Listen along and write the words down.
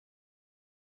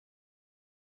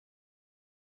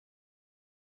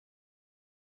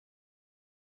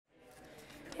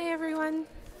Hi, everyone.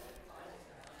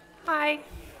 Hi.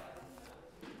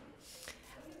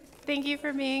 Thank you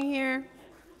for being here.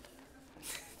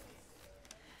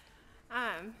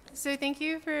 So thank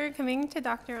you for coming to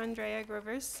Dr. Andrea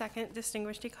Grover's second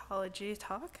Distinguished Ecology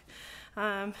talk.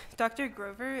 Dr.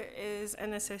 Grover is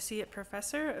an associate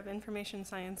professor of information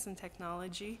science and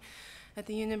technology at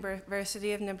the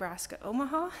University of Nebraska,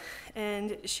 Omaha,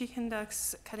 and she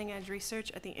conducts cutting-edge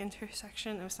research at the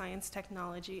intersection of science,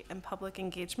 technology, and public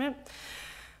engagement.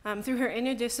 Through her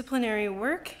interdisciplinary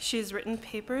work, she has written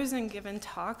papers and given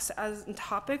talks on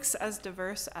topics as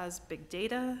diverse as big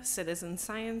data, citizen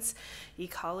science,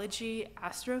 ecology,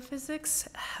 astrophysics,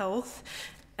 health,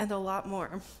 and a lot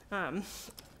more.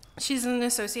 She's an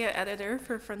associate editor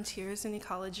for Frontiers in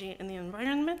Ecology and the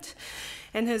Environment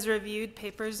and has reviewed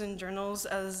papers in journals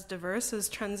as diverse as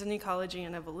Trends in Ecology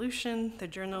and Evolution, the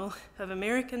Journal of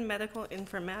American Medical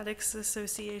Informatics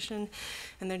Association,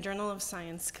 and the Journal of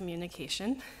Science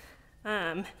Communication.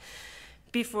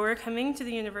 Before coming to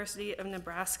the University of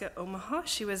Nebraska, Omaha,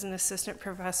 she was an assistant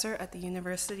professor at the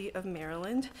University of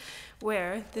Maryland,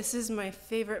 where, this is my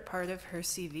favorite part of her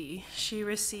CV, she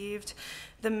received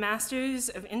the Masters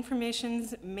of Information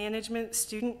Management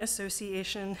Student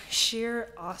Association Sheer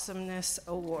Awesomeness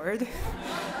Award.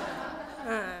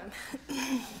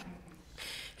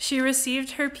 She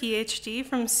received her PhD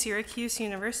from Syracuse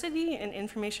University in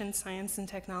Information Science and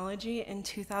Technology in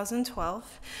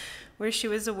 2012, where she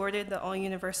was awarded the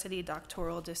All-University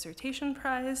Doctoral Dissertation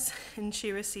Prize, and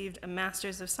she received a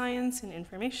Master's of Science in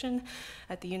Information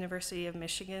at the University of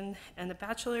Michigan and a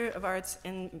Bachelor of Arts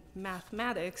in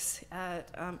Mathematics at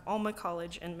Alma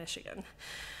College in Michigan.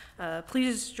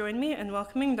 Please join me in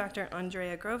welcoming Dr.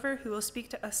 Andrea Grover, who will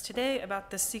speak to us today about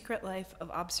the secret life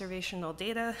of observational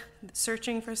data,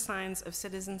 searching for signs of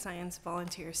citizen science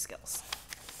volunteer skills.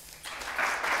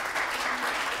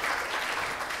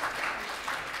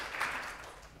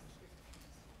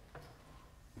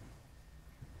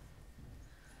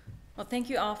 Well, thank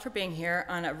you all for being here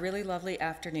on a really lovely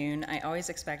afternoon. I always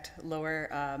expect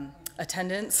lower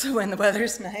attendance when the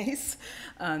weather's nice.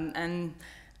 And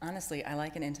honestly, I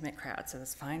like an intimate crowd, so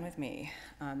that's fine with me.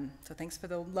 So thanks for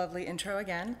the lovely intro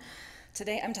again.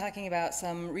 Today I'm talking about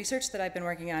some research that I've been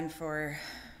working on for,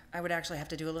 I would actually have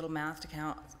to do a little math to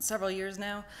count, several years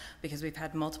now, because we've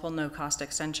had multiple no-cost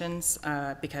extensions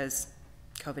because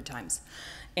COVID times.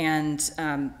 And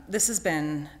this has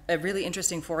been a really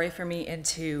interesting foray for me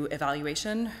into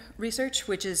evaluation research,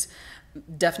 which is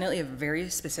definitely a very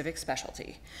specific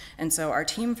specialty. And so our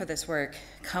team for this work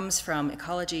comes from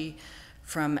ecology,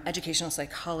 from educational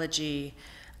psychology,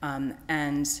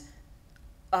 and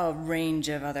a range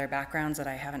of other backgrounds that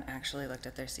I haven't actually looked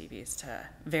at their CVs to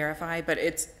verify, but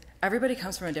everybody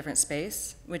comes from a different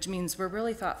space, which means we're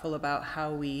really thoughtful about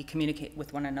how we communicate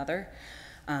with one another.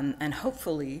 And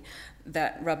hopefully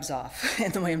that rubs off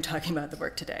in the way I'm talking about the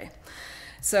work today.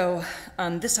 So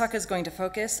this talk is going to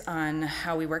focus on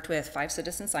how we worked with 5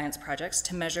 citizen science projects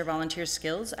to measure volunteer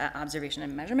skills at observation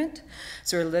and measurement.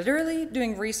 So we're literally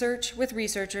doing research with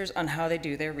researchers on how they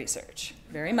do their research.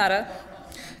 Very meta,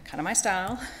 kind of my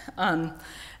style.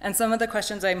 And some of the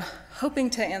questions I'm hoping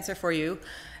to answer for you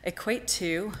equate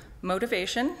to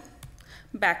motivation,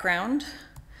 background,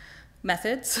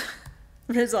 methods,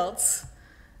 results,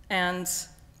 and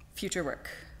future work.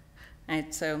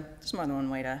 Right, so there's more than one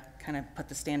way to kind of put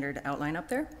the standard outline up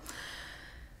there.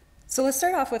 So let's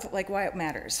start off with why it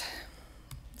matters.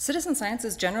 Citizen science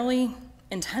is generally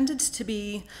intended to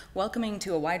be welcoming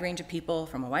to a wide range of people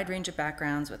from a wide range of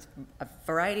backgrounds with a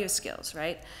variety of skills,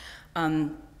 right?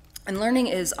 And learning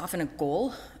is often a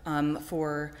goal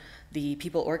for the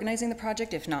people organizing the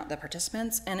project, if not the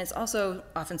participants, and it's also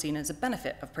often seen as a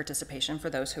benefit of participation for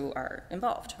those who are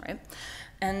involved, right?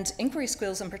 And inquiry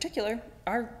skills in particular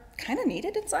are kind of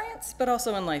needed in science, but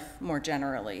also in life more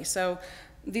generally. So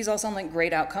these all sound like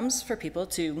great outcomes for people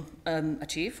to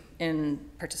achieve in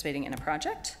participating in a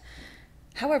project.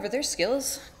 However, their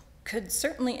skills could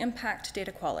certainly impact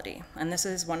data quality, and this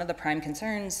is one of the prime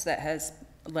concerns that has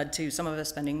led to some of us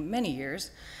spending many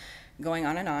years going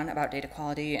on and on about data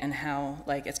quality and how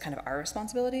it's kind of our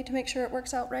responsibility to make sure it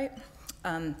works out right.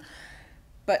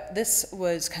 But this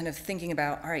was kind of thinking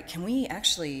about, all right, can we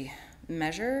actually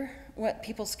measure what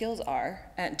people's skills are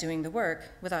at doing the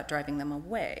work without driving them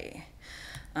away?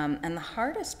 And the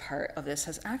hardest part of this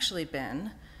has actually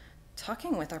been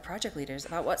talking with our project leaders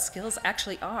about what skills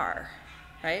actually are,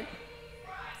 right?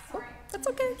 Oh, that's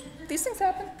okay, these things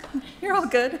happen. You're all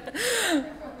good.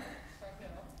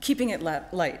 keeping it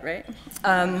light, right?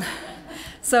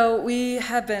 So we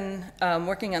have been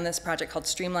working on this project called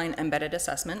Streamline Embedded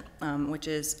Assessment, which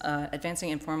is advancing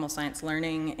informal science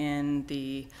learning in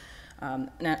the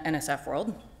NSF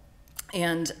world.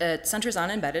 And it centers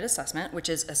on embedded assessment, which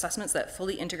is assessments that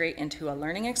fully integrate into a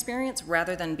learning experience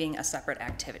rather than being a separate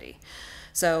activity.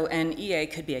 So an EA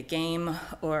could be a game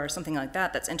or something like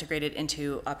that that's integrated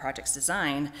into a project's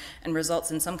design and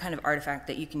results in some kind of artifact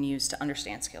that you can use to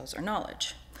understand skills or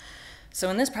knowledge. So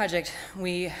in this project,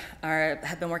 we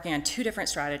have been working on 2 different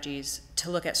strategies to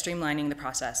look at streamlining the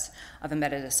process of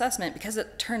embedded assessment because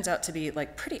it turns out to be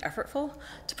like pretty effortful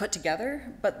to put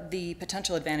together, but the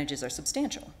potential advantages are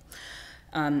substantial.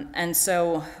 And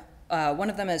so one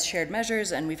of them is shared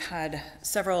measures, and we've had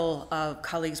several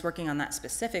colleagues working on that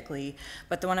specifically,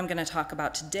 but the one I'm going to talk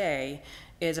about today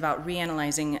is about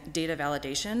reanalyzing data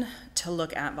validation to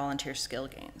look at volunteer skill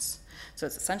gains. So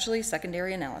it's essentially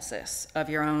secondary analysis of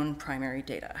your own primary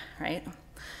data, right?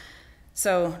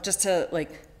 So just to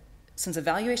since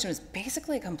evaluation is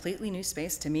basically a completely new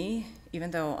space to me,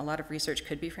 even though a lot of research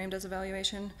could be framed as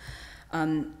evaluation,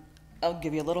 I'll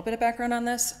give you a little bit of background on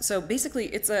this. So basically,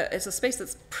 it's a space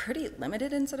that's pretty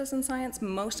limited in citizen science.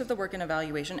 Most of the work in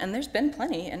evaluation, and there's been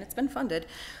plenty, and it's been funded,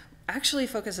 actually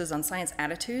focuses on science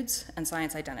attitudes and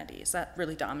science identities. That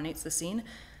really dominates the scene,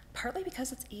 partly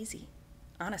because it's easy,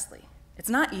 honestly. It's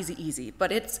not easy,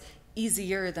 but it's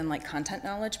easier than content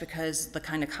knowledge because the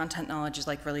kind of content knowledge is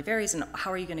really varies, and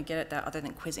how are you gonna get at that other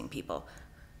than quizzing people?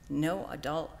 No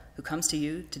adult who comes to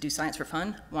you to do science for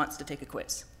fun wants to take a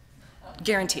quiz.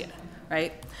 Guarantee it,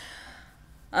 right?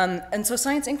 And so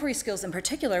science inquiry skills in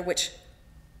particular, which,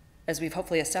 as we've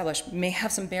hopefully established, may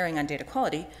have some bearing on data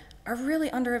quality, are really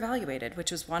under-evaluated,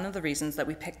 which is one of the reasons that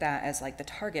we picked that as the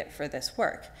target for this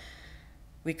work.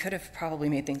 We could have probably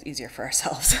made things easier for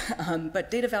ourselves, but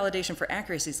data validation for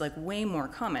accuracy is way more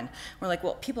common. We're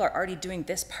well, people are already doing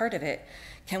this part of it.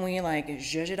 Can we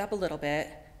zhuzh it up a little bit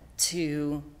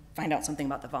to find out something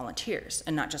about the volunteers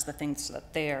and not just the things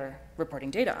that they're reporting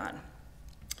data on?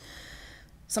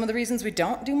 Some of the reasons we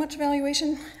don't do much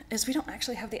evaluation is we don't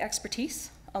actually have the expertise.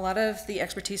 A lot of the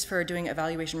expertise for doing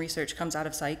evaluation research comes out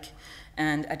of psych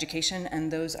and education,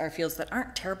 and those are fields that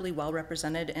aren't terribly well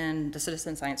represented in the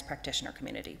citizen science practitioner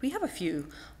community. We have a few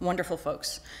wonderful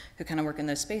folks who kind of work in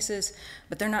those spaces,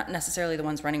 but they're not necessarily the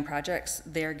ones running projects.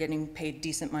 They're getting paid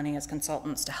decent money as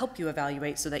consultants to help you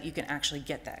evaluate so that you can actually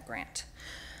get that grant.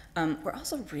 We're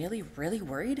also really, really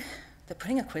worried that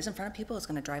putting a quiz in front of people is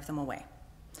going to drive them away,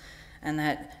 and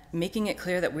that making it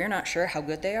clear that we're not sure how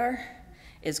good they are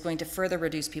is going to further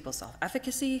reduce people's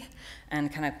self-efficacy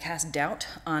and kind of cast doubt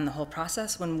on the whole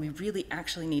process when we really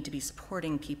actually need to be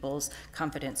supporting people's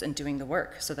confidence in doing the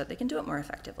work so that they can do it more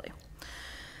effectively.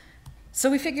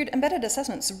 So we figured embedded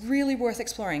assessment's really worth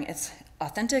exploring. It's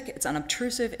authentic, it's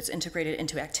unobtrusive, it's integrated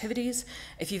into activities.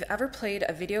 If you've ever played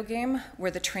a video game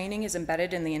where the training is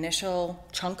embedded in the initial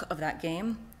chunk of that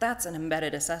game, that's an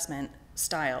embedded assessment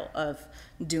style of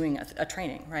doing a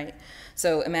training, right?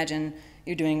 So imagine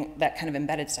you're doing that kind of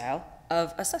embedded style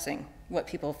of assessing what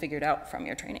people figured out from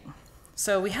your training.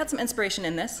 So we had some inspiration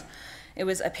in this. It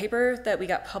was a paper that we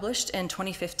got published in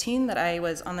 2015 that I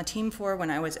was on the team for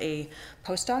when I was a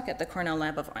postdoc at the Cornell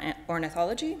Lab of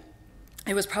Ornithology.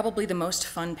 It was probably the most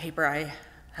fun paper I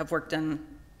have worked on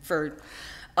for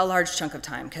a large chunk of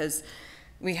time because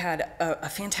we had a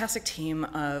fantastic team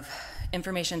of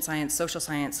information science, social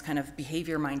science, kind of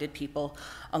behavior-minded people,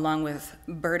 along with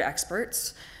bird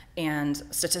experts and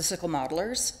statistical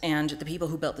modelers and the people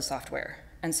who built the software.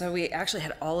 And so we actually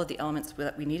had all of the elements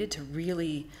that we needed to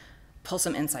really pull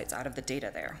some insights out of the data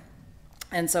there.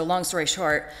 And so long story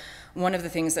short, one of the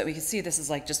things that we could see, this is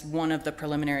just one of the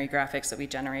preliminary graphics that we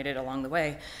generated along the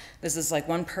way. This is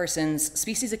one person's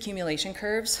species accumulation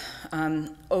curves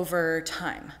over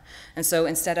time. And so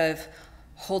instead of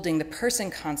holding the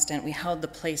person constant, we held the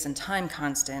place and time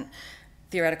constant,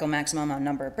 theoretical maximum amount of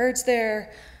number of birds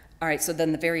there. All right, so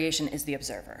then the variation is the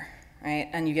observer, right?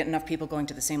 And you get enough people going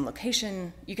to the same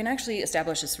location, you can actually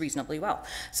establish this reasonably well.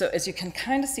 So as you can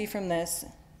kind of see from this,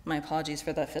 my apologies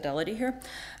for the fidelity here,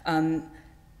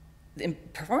 the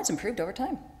performance improved over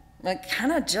time,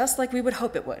 kind of just like we would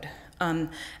hope it would. And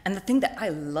the thing that I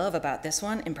love about this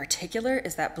one in particular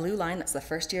is that blue line, that's the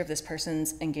first year of this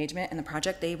person's engagement in the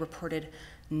project. They reported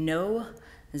no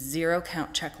zero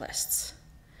count checklists.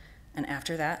 And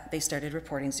after that, they started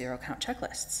reporting zero count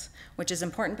checklists, which is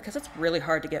important because it's really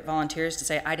hard to get volunteers to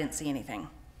say, I didn't see anything.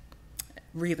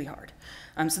 Really hard.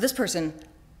 So this person,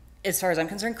 as far as I'm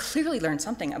concerned, clearly learned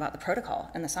something about the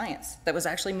protocol and the science that was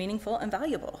actually meaningful and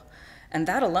valuable. And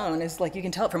that alone is you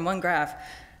can tell it from one graph.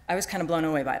 I was kind of blown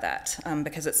away by that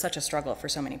because it's such a struggle for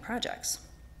so many projects.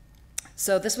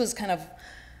 So this was kind of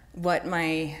what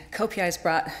my co-PIs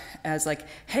brought as like,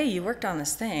 hey, you worked on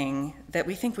this thing that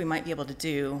we think we might be able to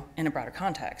do in a broader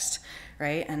context,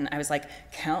 right? And I was like,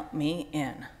 count me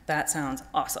in. That sounds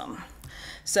awesome.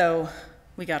 So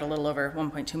we got a little over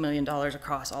 $1.2 million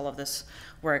across all of this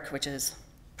work, which is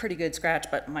pretty good scratch,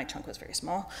 but my chunk was very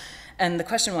small. And the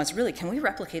question was really, can we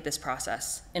replicate this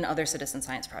process in other citizen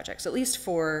science projects, at least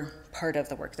for part of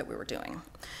the work that we were doing?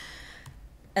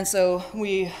 And so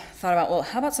we thought about, well,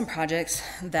 how about some projects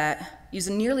that use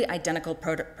a nearly identical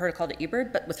protocol to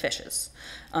eBird, but with fishes,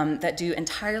 that do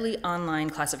entirely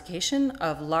online classification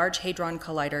of Large Hadron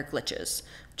Collider glitches,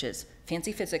 which is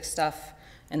fancy physics stuff,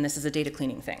 and this is a data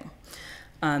cleaning thing,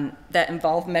 that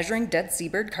involve measuring dead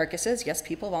seabird carcasses, yes,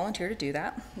 people volunteer to do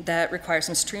that, that require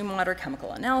some stream water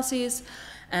chemical analyses,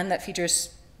 and that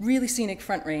features really scenic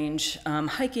front range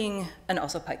hiking, and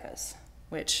also pikas,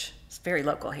 which is very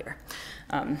local here.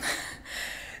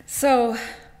 So,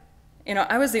 you know,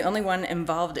 I was the only one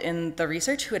involved in the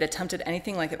research who had attempted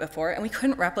anything like it before, and we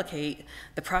couldn't replicate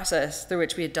the process through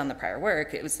which we had done the prior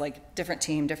work. It was like different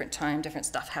team, different time, different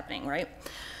stuff happening, right?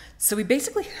 So we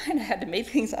basically kind of had to make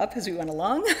things up as we went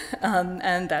along,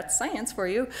 and that's science for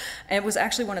you. And it was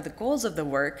actually one of the goals of the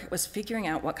work was figuring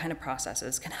out what kind of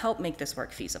processes can help make this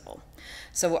work feasible.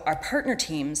 So our partner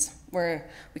teams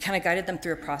we kind of guided them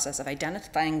through a process of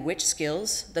identifying which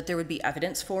skills that there would be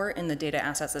evidence for in the data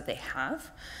assets that they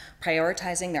have,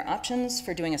 prioritizing their options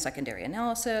for doing a secondary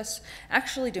analysis,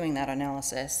 actually doing that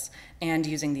analysis, and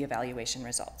using the evaluation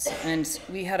results. And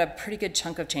we had a pretty good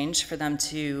chunk of change for them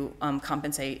to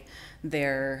compensate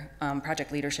their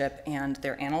project leadership and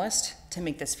their analyst to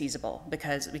make this feasible,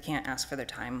 because we can't ask for their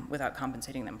time without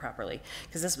compensating them properly,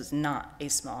 because this was not a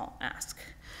small ask.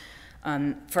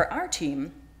 For our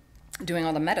team, doing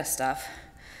all the meta stuff,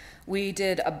 we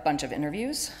did a bunch of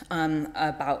interviews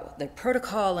about their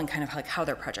protocol and kind of like how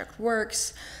their project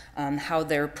works, how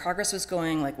their progress was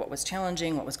going, like what was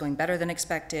challenging, what was going better than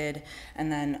expected,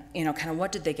 and then, you know, kind of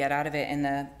what did they get out of it in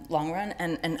the long run,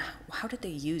 and how did they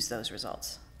use those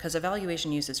results? Because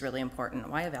evaluation use is really important.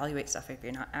 Why evaluate stuff if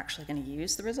you're not actually going to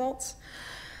use the results?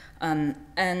 And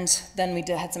then we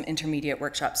had some intermediate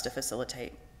workshops to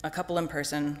facilitate. A couple in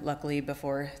person, luckily,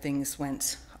 before things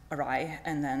went awry,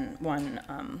 and then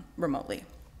one remotely.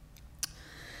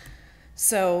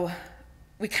 So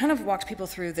we kind of walked people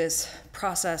through this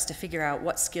process to figure out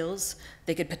what skills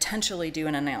they could potentially do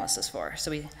an analysis for.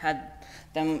 So we had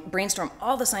them brainstorm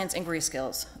all the science inquiry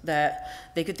skills that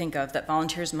they could think of that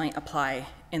volunteers might apply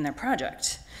in their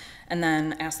project, and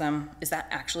then ask them, is that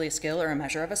actually a skill or a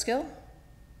measure of a skill?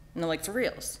 And they're like, for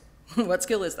reals, what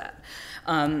skill is that?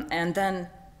 And then,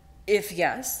 if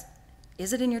yes,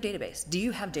 is it in your database? Do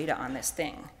you have data on this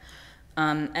thing?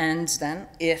 And then,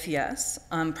 if yes,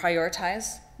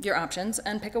 prioritize your options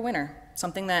and pick a winner,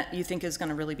 something that you think is going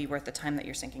to really be worth the time that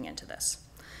you're sinking into this.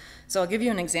 So I'll give you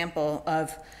an example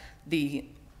of the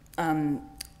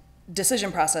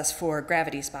decision process for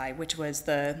Gravity Spy, which was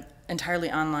the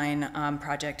entirely online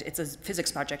project. It's a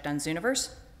physics project on Zooniverse.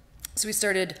 So we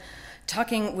started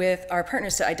talking with our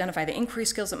partners to identify the inquiry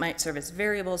skills that might serve as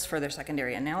variables for their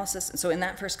secondary analysis. And so in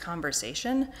that first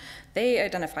conversation, they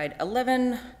identified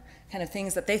 11 kind of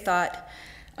things that they thought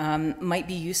might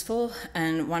be useful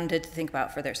and wanted to think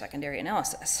about for their secondary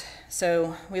analysis.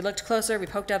 So we looked closer, we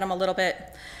poked at them a little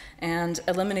bit, and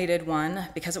eliminated one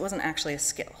because it wasn't actually a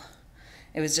skill.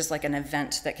 It was just like an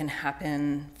event that can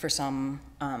happen for some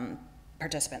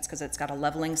participants, because it's got a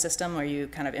leveling system where you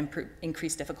kind of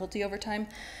increase difficulty over time.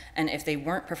 And if they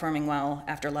weren't performing well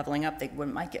after leveling up, they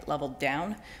might get leveled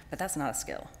down, but that's not a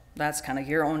skill. That's kind of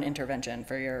your own intervention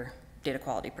for your data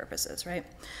quality purposes, right?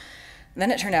 And then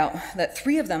it turned out that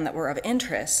 3 of them that were of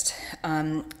interest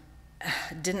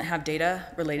didn't have data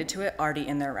related to it already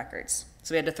in their records.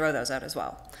 So we had to throw those out as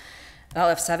well. They'll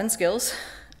have 7 skills.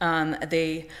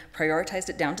 They prioritized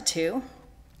it down to 2.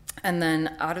 And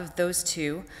then out of those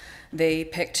 2, they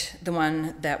picked the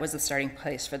one that was the starting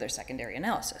place for their secondary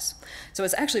analysis. So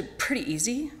it's actually pretty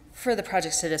easy for the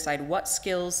projects to decide what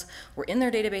skills were in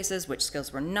their databases, which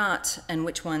skills were not, and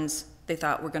which ones they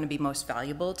thought were going to be most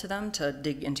valuable to them to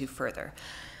dig into further.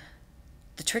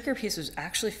 The trickier piece was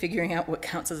actually figuring out what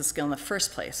counts as a skill in the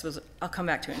first place. I'll come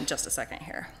back to it in just a second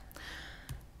here.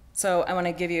 So I want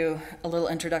to give you a little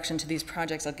introduction to these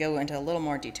projects. I'll go into a little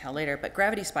more detail later, but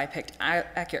Gravity Spy picked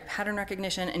accurate pattern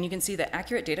recognition, and you can see that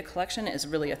accurate data collection is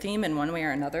really a theme in one way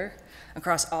or another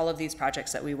across all of these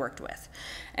projects that we worked with.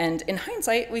 And in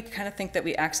hindsight, we kind of think that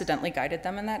we accidentally guided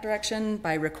them in that direction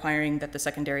by requiring that the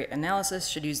secondary analysis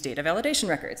should use data validation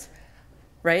records.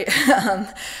 right?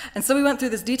 And so we went through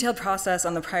this detailed process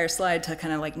on the prior slide to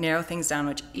kind of like narrow things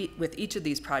down with each of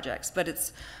these projects, but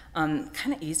it's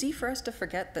kind of easy for us to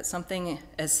forget that something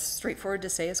as straightforward to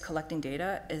say as collecting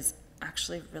data is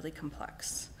actually really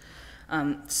complex.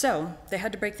 So they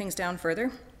had to break things down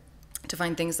further to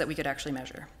find things that we could actually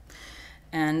measure.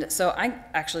 And so I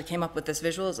actually came up with this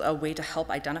visual as a way to help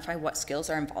identify what skills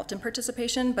are involved in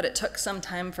participation, but it took some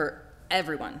time for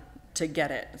everyone to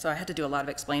get it. So I had to do a lot of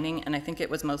explaining, and I think it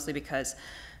was mostly because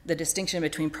the distinction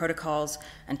between protocols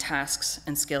and tasks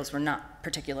and skills were not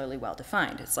particularly well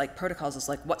defined. It's like protocols is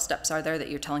like what steps are there that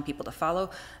you're telling people to follow,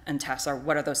 and tasks are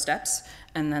what are those steps,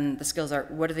 and then the skills are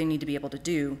what do they need to be able to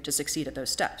do to succeed at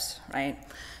those steps, right?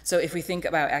 So if we think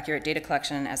about accurate data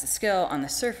collection as a skill on the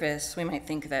surface, we might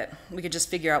think that we could just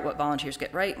figure out what volunteers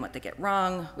get right and what they get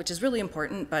wrong, which is really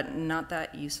important, but not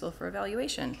that useful for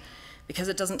evaluation because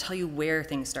it doesn't tell you where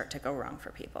things start to go wrong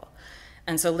for people.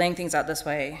 And so laying things out this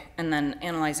way and then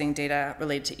analyzing data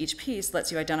related to each piece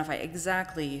lets you identify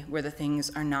exactly where the things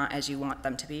are not as you want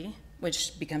them to be,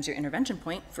 which becomes your intervention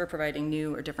point for providing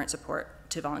new or different support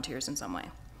to volunteers in some way.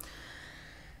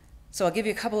 So I'll give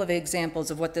you a couple of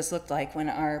examples of what this looked like when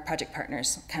our project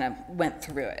partners kind of went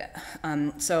through it.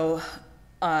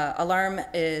 Alarm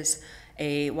is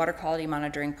a water quality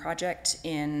monitoring project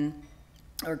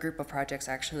or group of projects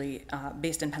actually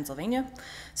based in Pennsylvania.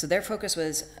 So their focus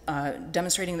was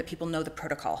demonstrating that people know the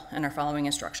protocol and are following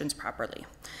instructions properly.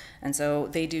 And so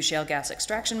they do shale gas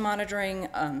extraction monitoring.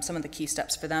 Some of the key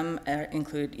steps for them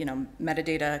include,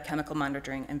 metadata, chemical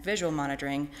monitoring, and visual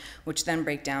monitoring, which then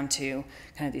break down to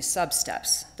kind of these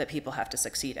sub-steps that people have to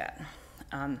succeed at.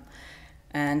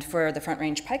 And for the Front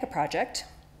Range Pika project,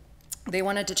 they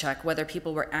wanted to check whether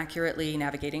people were accurately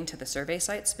navigating to the survey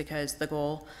sites because the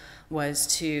goal was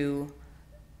to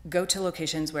go to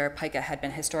locations where pika had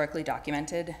been historically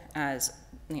documented as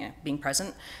being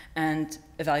present and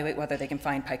evaluate whether they can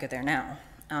find pika there now.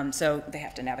 So they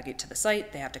have to navigate to the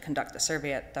site, they have to conduct the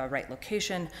survey at the right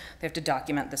location, they have to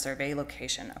document the survey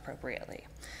location appropriately.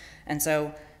 And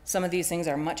so some of these things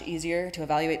are much easier to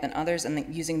evaluate than others,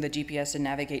 and using the GPS to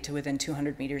navigate to within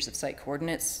 200 meters of site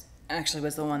coordinates actually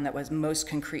was the one that was most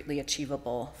concretely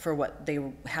achievable for what they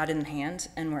had in hand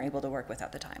and were able to work with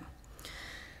at the time.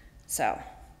 So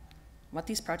what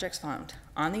these projects found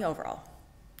on the overall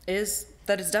is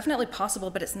that it's definitely possible,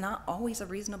 but it's not always a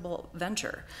reasonable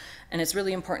venture. And it's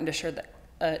really important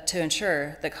to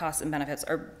ensure that costs and benefits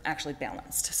are actually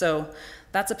balanced. So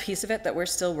that's a piece of it that we're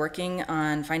still working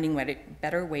on finding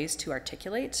better ways to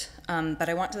articulate. But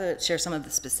I want to share some of the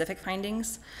specific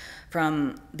findings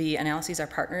from the analyses our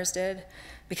partners did,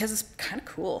 because it's kind of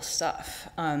cool stuff.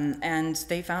 And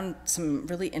they found some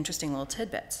really interesting little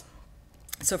tidbits.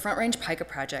 So Front Range Pika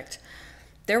project,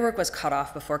 their work was cut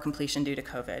off before completion due to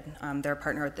COVID. They're a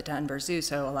partner at the Denver Zoo,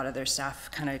 so a lot of their staff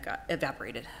kind of got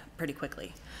evaporated pretty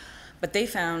quickly. But they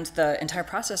found the entire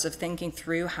process of thinking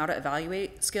through how to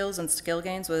evaluate skills and skill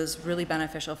gains was really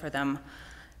beneficial for them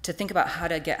to think about how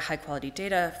to get high quality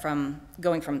data from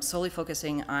going from solely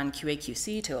focusing on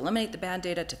QA/QC to eliminate the bad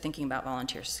data to thinking about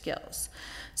volunteer skills.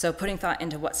 So putting thought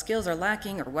into what skills are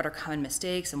lacking or what are common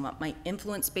mistakes and what might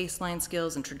influence baseline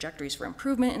skills and trajectories for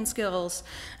improvement in skills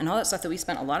and all that stuff that we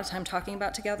spent a lot of time talking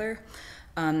about together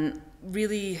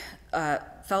really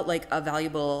felt like a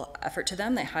valuable effort to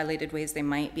them. They highlighted ways they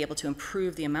might be able to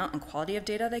improve the amount and quality of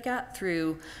data they got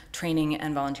through training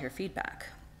and volunteer feedback.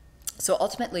 So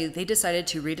ultimately, they decided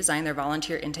to redesign their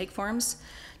volunteer intake forms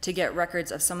to get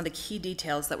records of some of the key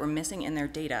details that were missing in their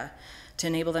data to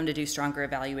enable them to do stronger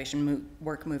evaluation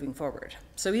work moving forward.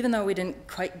 So even though we didn't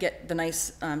quite get the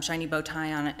nice shiny bow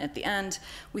tie on it at the end,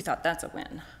 we thought that's a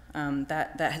win.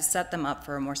 That has set them up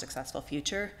for a more successful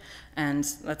future, and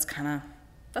that's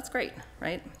great,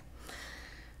 right?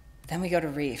 Then we go to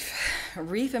reef.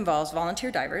 Reef involves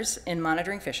volunteer divers in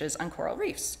monitoring fishes on coral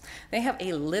reefs. They have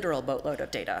a literal boatload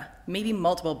of data, maybe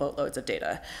multiple boatloads of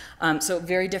data. So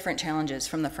very different challenges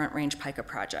from the Front Range Pika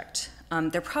project.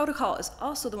 Their protocol is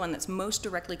also the one that's most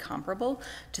directly comparable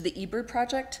to the eBird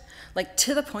project, like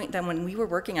to the point that when we were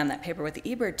working on that paper with the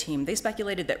eBird team, they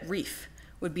speculated that reef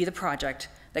would be the project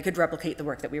that could replicate the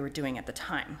work that we were doing at the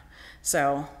time.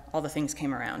 So all the things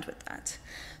came around with that.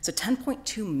 So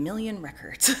 10.2 million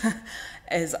records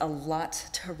is a lot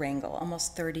to wrangle,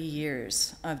 almost 30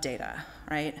 years of data,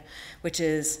 right? Which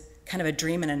is kind of a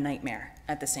dream and a nightmare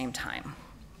at the same time,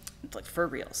 like for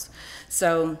reals.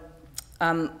 So,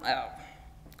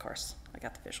 of course, I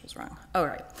got the visuals wrong. Oh,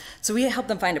 right. So we helped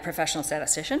them find a professional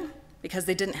statistician because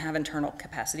they didn't have internal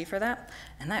capacity for that,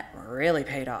 and that really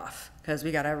paid off. because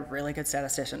we got a really good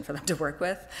statistician for them to work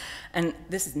with. And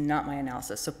this is not my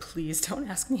analysis, so please don't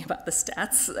ask me about the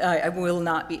stats. I will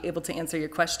not be able to answer your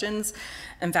questions.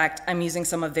 In fact, I'm using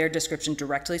some of their description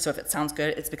directly, so if it sounds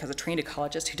good, it's because a trained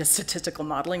ecologist who does statistical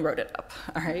modeling wrote it up,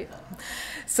 all right?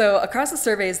 So across the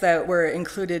surveys that were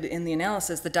included in the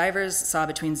analysis, the divers saw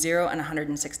between 0 and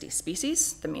 160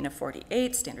 species, the mean of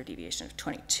 48, standard deviation of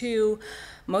 22.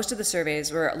 Most of the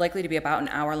surveys were likely to be about an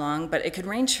hour long, but it could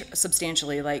range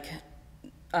substantially, like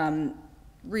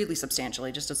really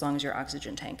substantially, just as long as your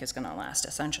oxygen tank is going to last,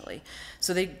 essentially.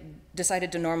 So they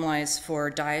decided to normalize for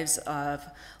dives of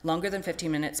longer than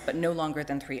 15 minutes, but no longer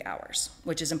than 3 hours,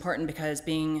 which is important because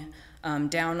being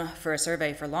down for a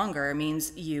survey for longer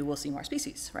means you will see more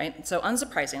species, right? So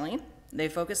unsurprisingly, they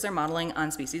focus their modeling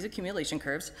on species accumulation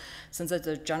curves, since it's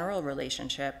a general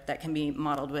relationship that can be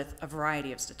modeled with a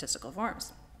variety of statistical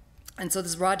forms. And so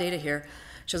this raw data here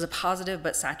shows a positive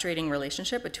but saturating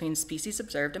relationship between species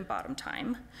observed and bottom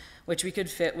time, which we could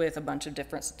fit with a bunch of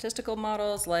different statistical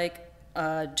models, like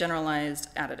a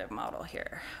generalized additive model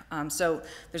here. So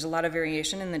there's a lot of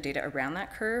variation in the data around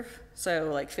that curve. So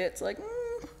like fit's like,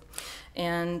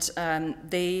 and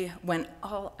they went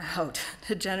all out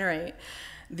to generate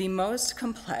the most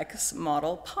complex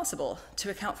model possible to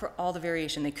account for all the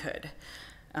variation they could.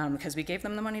 Because we gave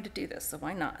them the money to do this, so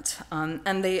why not?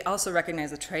 And they also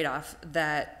recognize the trade-off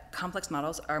that complex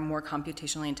models are more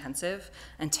computationally intensive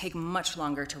and take much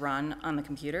longer to run on the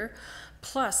computer.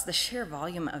 Plus, the sheer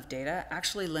volume of data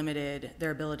actually limited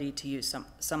their ability to use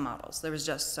some models. There was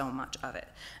just so much of it.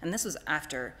 And this was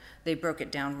after they broke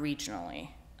it down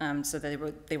regionally. So they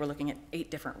were looking at 8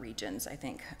 different regions, I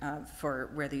think, for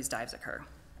where these dives occur.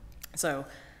 So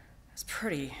it's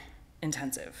pretty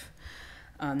intensive.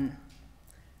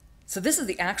 So this is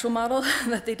the actual model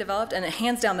that they developed, and it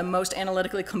hands down the most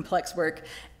analytically complex work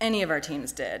any of our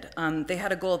teams did. They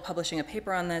had a goal of publishing a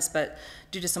paper on this, but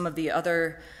due to some of the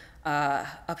other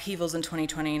upheavals in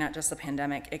 2020, not just the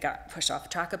pandemic, it got pushed off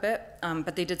track a bit.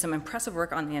 But they did some impressive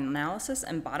work on the analysis,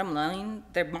 and bottom line,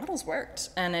 their models worked,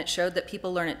 and it showed that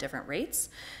people learn at different rates,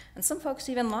 and some folks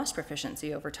even lost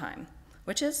proficiency over time,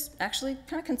 which is actually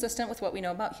kind of consistent with what we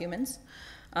know about humans.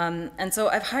 And so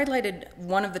I've highlighted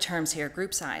one of the terms here,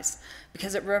 group size,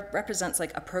 because it represents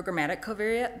like a programmatic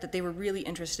covariate that they were really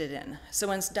interested in. So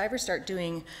when divers start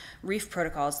doing reef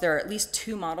protocols, there are at least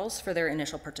 2 models for their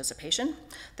initial participation.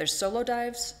 There's solo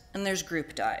dives and there's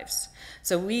group dives.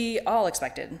 So we all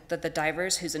expected that the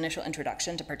divers whose initial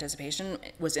introduction to participation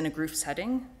was in a group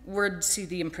setting would see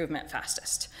the improvement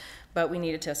fastest. But we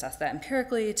needed to assess that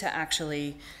empirically to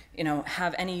actually,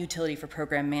 have any utility for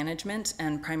program management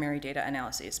and primary data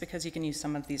analyses, because you can use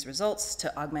some of these results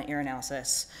to augment your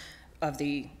analysis of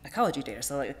the ecology data,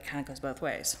 so it kind of goes both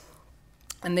ways.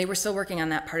 And they were still working on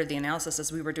that part of the analysis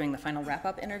as we were doing the final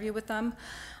wrap-up interview with them,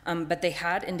 but they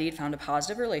had indeed found a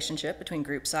positive relationship between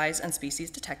group size and species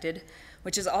detected,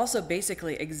 which is also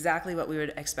basically exactly what we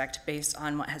would expect based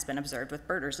on what has been observed with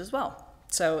birders as well.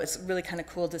 So it's really kind of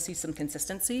cool to see some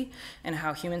consistency in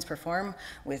how humans perform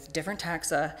with different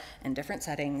taxa and different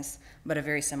settings, but a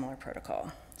very similar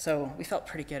protocol. So we felt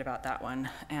pretty good about that one,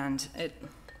 and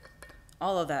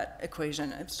all of that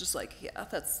equation, it's just like, yeah,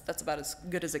 that's about as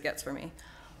good as it gets for me.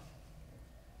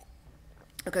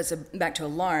 Okay, so back to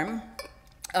alarm.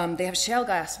 They have shale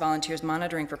gas volunteers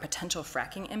monitoring for potential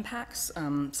fracking impacts.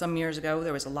 Some years ago,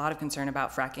 there was a lot of concern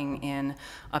about fracking in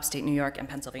upstate New York and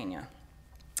Pennsylvania.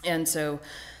 And so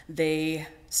they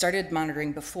started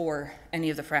monitoring before any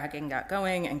of the fracking got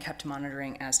going and kept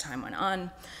monitoring as time went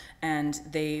on. And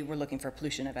they were looking for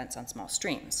pollution events on small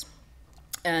streams.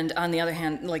 And on the other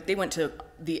hand, they went to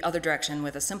the other direction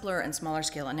with a simpler and smaller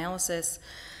scale analysis.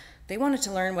 They wanted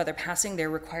to learn whether passing their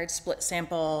required split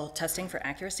sample testing for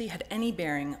accuracy had any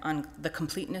bearing on the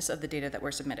completeness of the data that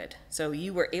were submitted. So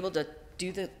you were able to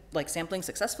do the sampling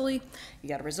successfully, you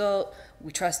got a result,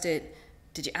 we trust it.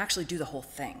 Did you actually do the whole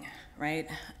thing, right?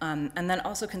 And then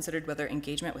also considered whether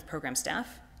engagement with program staff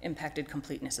impacted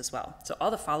completeness as well. So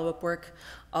all the follow-up work,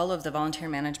 all of the volunteer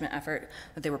management effort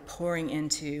that they were pouring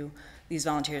into these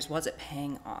volunteers, was it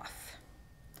paying off?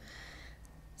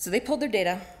 So they pulled their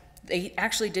data. They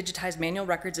actually digitized manual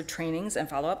records of trainings and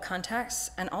follow-up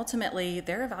contacts, and ultimately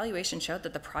their evaluation showed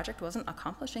that the project wasn't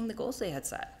accomplishing the goals they had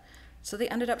set. So they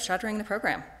ended up shuttering the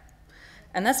program.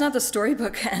 And that's not the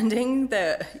storybook ending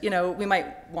that we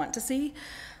might want to see.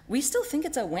 We still think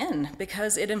it's a win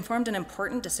because it informed an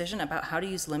important decision about how to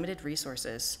use limited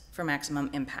resources for maximum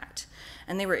impact.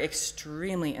 And they were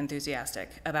extremely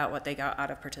enthusiastic about what they got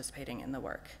out of participating in the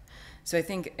work. So I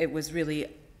think it was really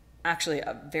actually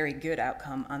a very good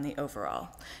outcome on the overall.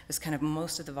 It was kind of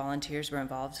most of the volunteers were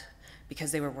involved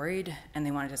because they were worried and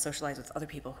they wanted to socialize with other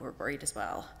people who were worried as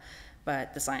well.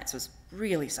 But the science was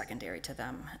really secondary to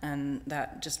them, and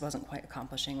that just wasn't quite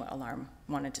accomplishing what Alarm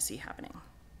wanted to see happening.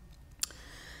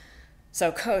 So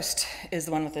COAST is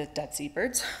the one with the dead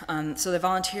seabirds. So the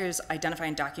volunteers identify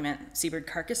and document seabird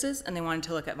carcasses, and they wanted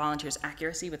to look at volunteers'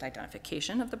 accuracy with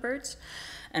identification of the birds.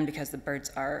 And because the birds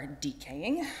are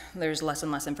decaying, there's less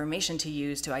and less information to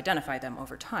use to identify them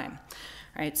over time.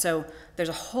 Right? So there's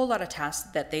a whole lot of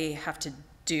tasks that they have to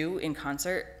do in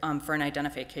concert for an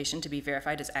identification to be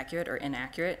verified as accurate or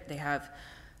inaccurate. They have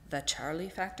the Charlie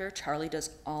factor. Charlie does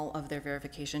all of their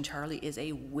verification. Charlie is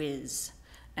a whiz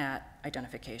at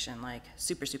identification, like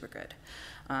super, super good.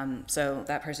 So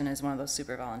that person is one of those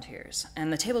super volunteers.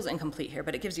 And the table's incomplete here,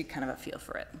 but it gives you kind of a feel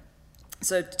for it.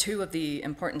 So 2 of the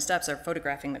important steps are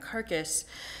photographing the carcass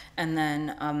and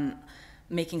then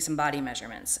making some body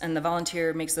measurements. And the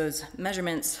volunteer makes those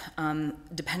measurements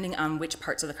depending on which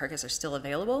parts of the carcass are still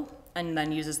available, and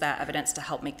then uses that evidence to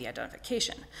help make the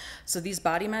identification. So these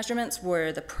body measurements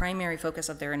were the primary focus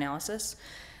of their analysis,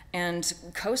 and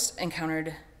COAST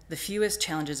encountered the fewest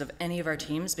challenges of any of our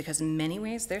teams because in many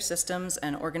ways their systems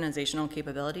and organizational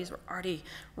capabilities were already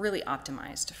really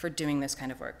optimized for doing this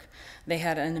kind of work. They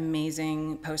had an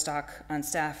amazing postdoc on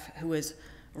staff who was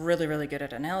really, really good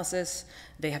at analysis.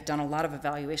 They have done a lot of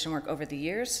evaluation work over the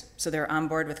years, so they're on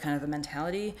board with kind of the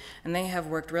mentality, and they have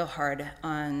worked real hard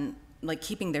on like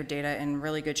keeping their data in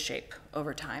really good shape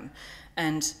over time,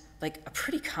 and like a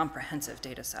pretty comprehensive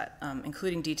data set,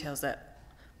 including details that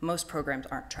most programs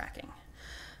aren't tracking.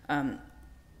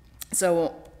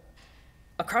 So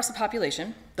across the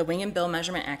population, the wing and bill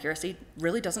measurement accuracy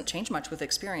really doesn't change much with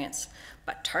experience,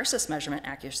 but tarsus measurement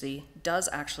accuracy does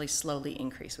actually slowly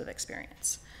increase with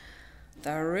experience.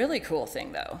 The really cool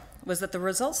thing, though, was that the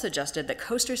results suggested that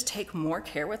coasters take more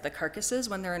care with the carcasses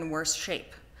when they're in worse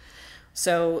shape.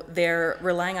 So they're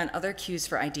relying on other cues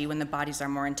for ID when the bodies are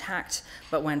more intact,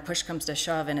 but when push comes to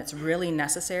shove and it's really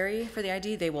necessary for the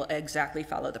ID, they will exactly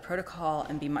follow the protocol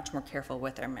and be much more careful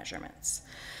with their measurements,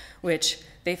 which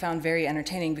they found very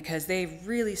entertaining because they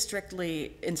really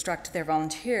strictly instruct their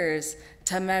volunteers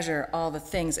to measure all the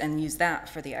things and use that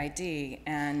for the ID.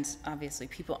 And obviously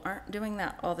people aren't doing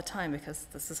that all the time because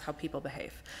this is how people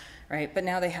behave, right? But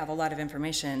now they have a lot of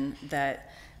information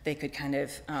that they could kind of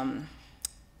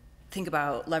think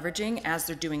about leveraging as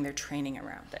they're doing their training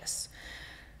around this.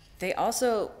 They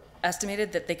also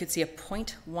estimated that they could see a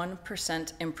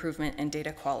 0.1% improvement in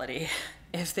data quality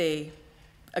if they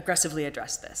aggressively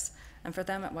addressed this. And for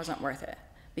them, it wasn't worth it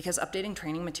because updating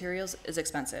training materials is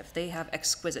expensive. They have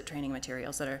exquisite training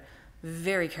materials that are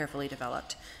very carefully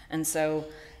developed. And so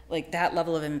like that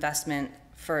level of investment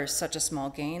for such a small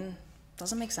gain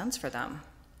doesn't make sense for them.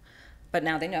 But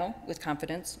now they know with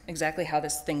confidence exactly how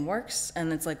this thing works,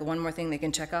 and it's like one more thing they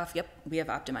can check off, yep, we have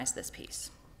optimized this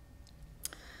piece.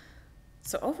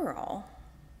 So overall,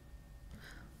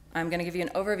 I'm gonna give you an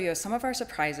overview of some of our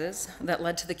surprises that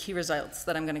led to the key results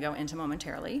that I'm gonna go into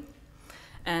momentarily.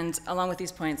 And along with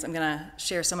these points, I'm gonna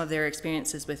share some of their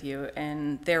experiences with you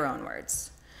in their own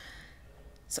words.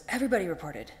 So everybody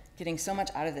reported getting so much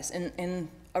out of this in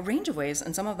a range of ways,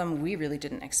 and some of them we really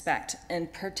didn't expect. In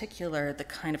particular, the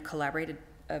kind of collaborative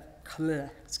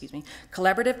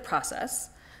process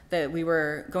that we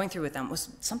were going through with them was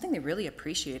something they really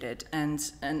appreciated,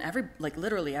 and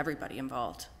literally everybody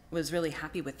involved was really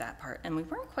happy with that part, and we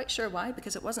weren't quite sure why,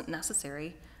 because it wasn't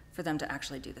necessary for them to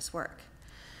actually do this work.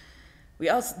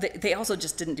 They also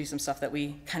just didn't do some stuff that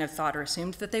we kind of thought or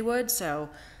assumed that they would, so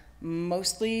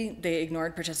mostly they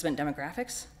ignored participant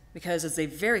demographics, because as they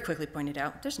very quickly pointed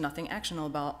out, there's nothing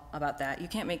actionable about that. You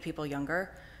can't make people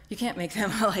younger. You can't make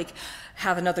them like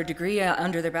have another degree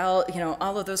under their belt. You know,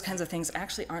 all of those kinds of things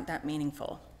actually aren't that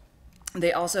meaningful.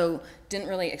 They also didn't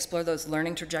really explore those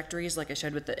learning trajectories like I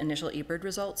showed with the initial eBird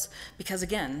results, because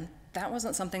again, that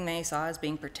wasn't something they saw as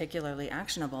being particularly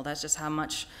actionable. That's just how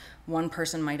much one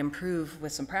person might improve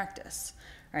with some practice.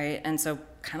 Right? And so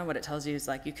kind of what it tells you is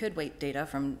like you could weight data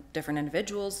from different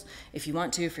individuals if you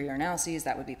want to for your analyses,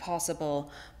 that would be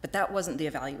possible, but that wasn't the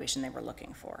evaluation they were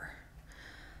looking for.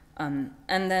 And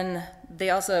then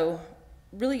they also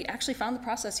really actually found the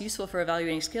process useful for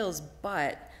evaluating skills,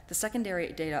 but the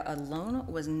secondary data alone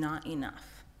was not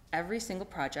enough. Every single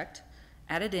project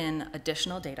added in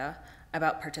additional data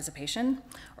about participation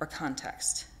or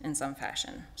context in some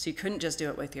fashion. So you couldn't just do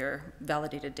it with your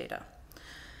validated data.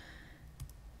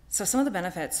 So some of the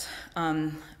benefits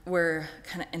were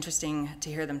kind of interesting to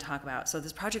hear them talk about. So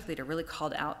this project leader really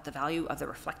called out the value of the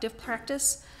reflective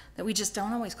practice that we just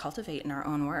don't always cultivate in our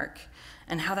own work,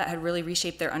 and how that had really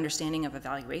reshaped their understanding of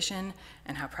evaluation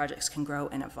and how projects can grow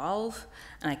and evolve.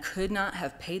 And I could not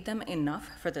have paid them enough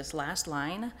for this last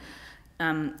line.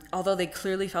 Although they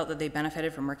clearly felt that they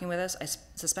benefited from working with us, I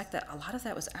suspect that a lot of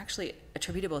that was actually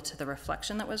attributable to the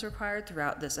reflection that was required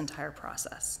throughout this entire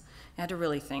process. You had to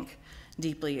really think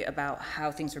deeply about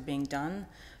how things were being done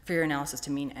for your analysis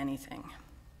to mean anything.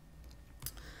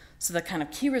 So the kind of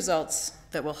key results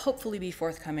that will hopefully be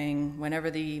forthcoming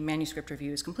whenever the manuscript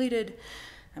review is completed,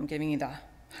 I'm giving you the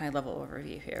high-level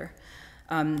overview here.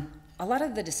 A lot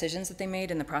of the decisions that they made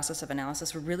in the process of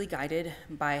analysis were really guided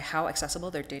by how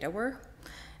accessible their data were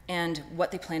and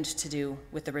what they planned to do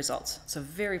with the results. So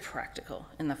very practical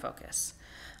in the focus.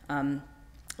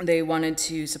 They wanted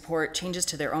to support changes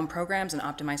to their own programs and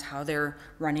optimize how they're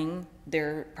running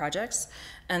their projects.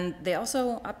 And they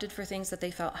also opted for things that they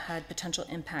felt had potential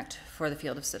impact for the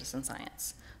field of citizen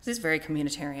science. So these very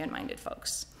communitarian-minded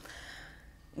folks.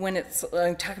 When it's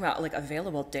talking about like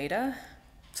available data,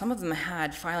 some of them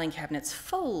had filing cabinets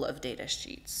full of data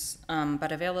sheets,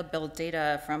 but available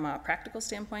data from a practical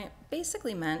standpoint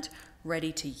basically meant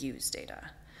ready-to-use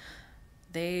data.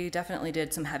 They definitely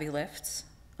did some heavy lifts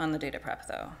on the data prep,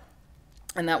 though,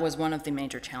 and that was one of the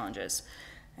major challenges.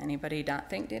 Anybody not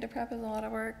think data prep is a lot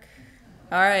of work?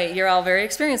 All right, you're all very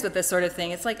experienced with this sort of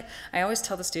thing. It's like, I always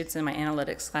tell the students in my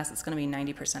analytics class, it's gonna be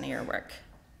 90% of your work,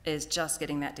 is just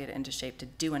getting that data into shape to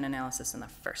do an analysis in the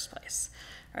first place,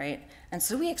 right? And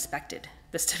so we expected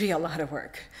this to be a lot of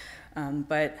work,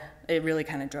 but it really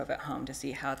kind of drove it home to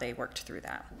see how they worked through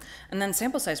that. And then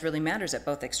sample size really matters at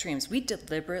both extremes. We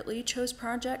deliberately chose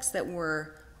projects that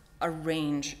were a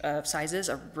range of sizes,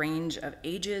 a range of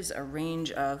ages, a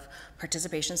range of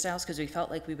participation styles, because we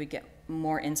felt like we would get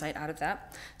more insight out of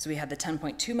that. So we had the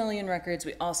 10.2 million records.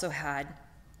 We also had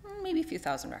maybe a few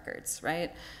thousand records,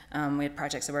 right? We had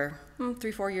projects that were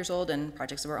 3-4 years old and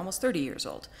projects that were almost 30 years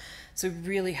old. So we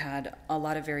really had a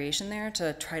lot of variation there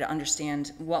to try to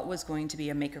understand what was going to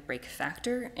be a make or break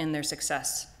factor in their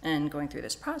success in going through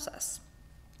this process.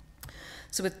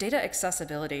 So with data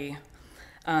accessibility,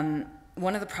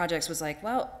 one of the projects was like,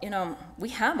 well, you know, we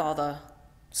have all the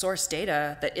source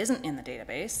data that isn't in the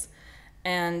database,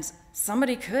 and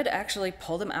somebody could actually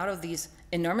pull them out of these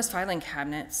enormous filing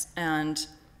cabinets and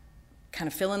kind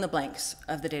of fill in the blanks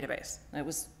of the database. It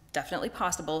was definitely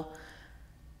possible,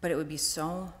 but it would be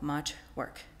so much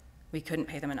work. We couldn't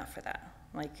pay them enough for that.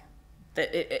 Like,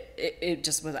 it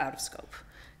just was out of scope,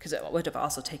 because it would have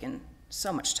also taken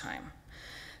so much time.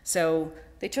 So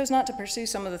they chose not to pursue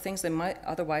some of the things they might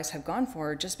otherwise have gone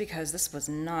for, just because this was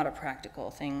not a practical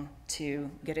thing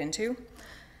to get into.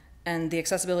 And the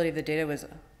accessibility of the data was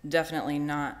definitely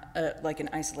not like an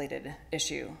isolated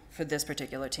issue for this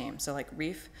particular team. So like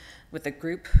REEF, with the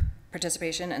group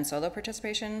participation and solo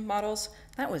participation models,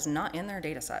 that was not in their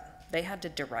data set. They had to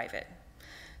derive it.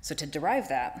 So to derive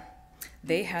that,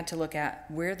 they had to look at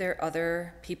where there are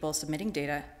other people submitting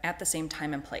data at the same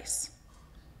time and place.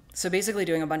 So basically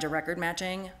doing a bunch of record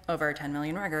matching over 10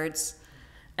 million records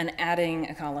and adding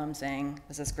a column saying,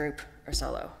 is this group or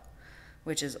solo?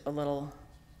 Which is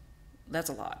that's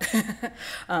a lot.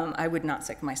 I would not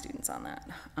sick my students on that.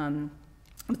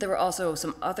 But there were also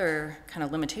some other kind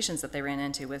of limitations that they ran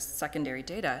into with secondary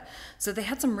data. So they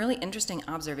had some really interesting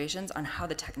observations on how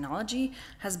the technology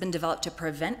has been developed to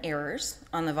prevent errors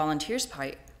on the volunteers'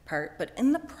 part, but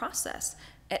in the process,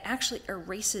 it actually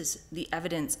erases the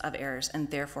evidence of errors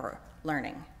and therefore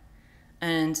learning.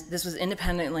 And this was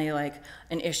independently like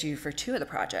an issue for 2 of the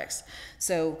projects.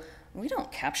 So we don't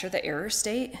capture the error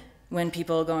state when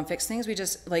people go and fix things. We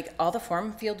just, like, all the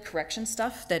form field correction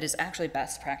stuff that is actually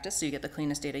best practice, so you get the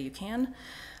cleanest data you can.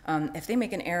 If they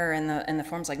make an error and the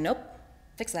form's like, nope,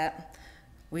 fix that,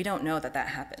 we don't know that that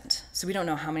happened. So we don't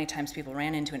know how many times people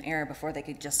ran into an error before they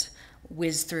could just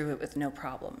whiz through it with no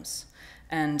problems.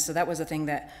 And so that was a thing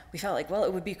that we felt like, well,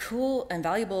 it would be cool and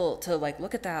valuable to like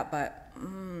look at that, but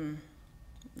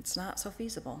it's not so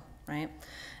feasible, right?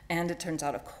 And it turns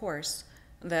out, of course,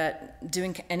 that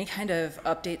doing any kind of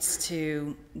updates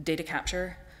to data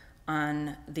capture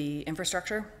on the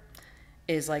infrastructure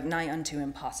is like nigh unto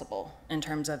impossible in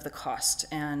terms of the cost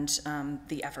and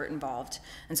the effort involved.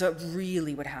 And so it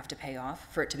really would have to pay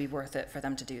off for it to be worth it for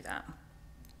them to do that.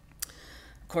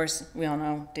 Of course, we all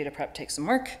know data prep takes some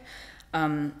work.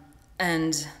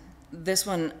 And this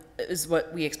one is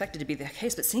what we expected to be the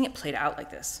case, but seeing it played out like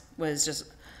this was just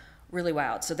really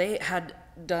wild. So they had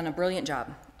done a brilliant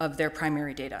job of their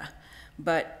primary data,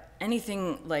 but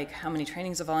anything like how many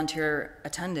trainings a volunteer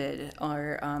attended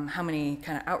or how many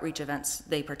kind of outreach events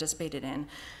they participated in.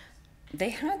 They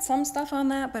had some stuff on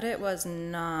that, but it was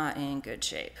not in good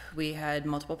shape. We had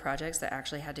multiple projects that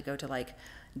actually had to go to like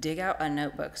dig out a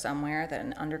notebook somewhere that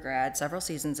an undergrad several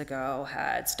seasons ago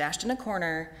had stashed in a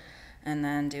corner, and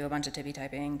then do a bunch of tippy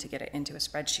typing to get it into a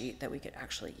spreadsheet that we could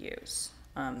actually use.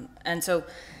 And so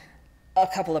a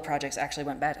couple of projects actually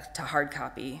went back to hard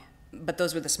copy, but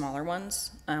those were the smaller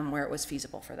ones where it was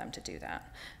feasible for them to do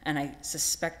that. And I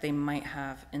suspect they might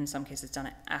have, in some cases, done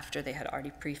it after they had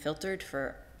already pre-filtered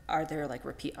for, are there like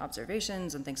repeat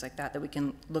observations and things like that that we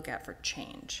can look at for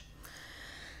change.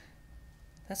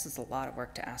 This is a lot of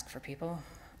work to ask for people.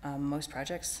 Most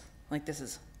projects, like this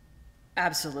is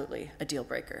absolutely a deal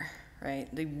breaker, right?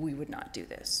 We would not do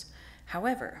this.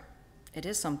 However, it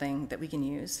is something that we can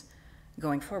use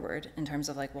going forward in terms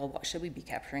of like, well, what should we be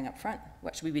capturing up front?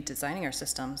 What should we be designing our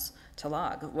systems to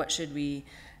log? What should we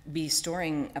be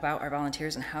storing about our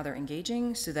volunteers and how they're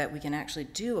engaging so that we can actually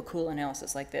do a cool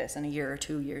analysis like this in a year or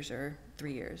 2 years or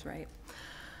 3 years, right?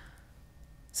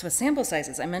 So with sample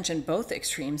sizes, I mentioned both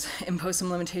extremes impose some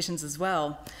limitations as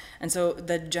well. And so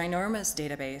the ginormous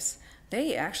database,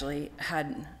 they actually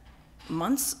had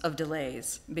months of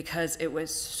delays because it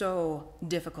was so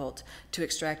difficult to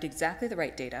extract exactly the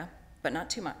right data, but not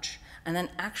too much, and then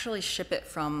actually ship it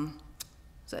from,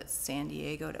 is that San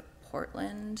Diego to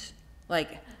Portland?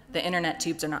 Like, the internet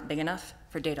tubes are not big enough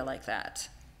for data like that,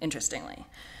 interestingly.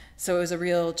 So it was a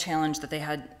real challenge that they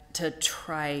had to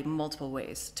try multiple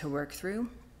ways to work through.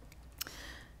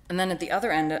 And then at the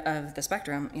other end of the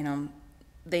spectrum, you know,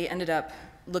 they ended up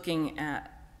looking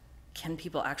at, can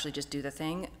people actually just do the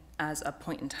thing as a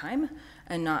point in time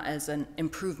and not as an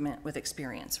improvement with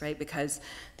experience, right? Because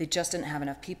they just didn't have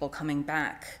enough people coming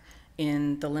back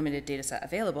in the limited data set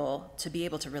available to be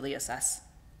able to really assess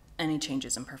any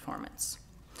changes in performance.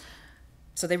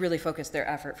 So they really focused their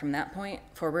effort from that point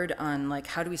forward on like,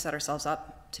 how do we set ourselves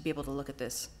up to be able to look at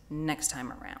this next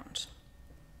time around?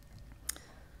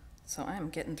 So I'm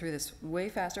getting through this way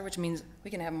faster, which means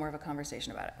we can have more of a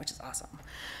conversation about it, which is awesome.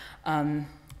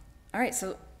 All right,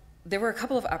 so there were a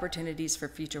couple of opportunities for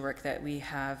future work that we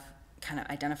have kind of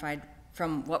identified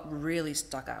from what really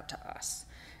stuck out to us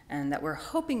and that we're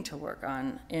hoping to work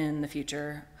on in the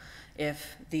future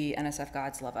if the NSF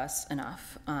gods love us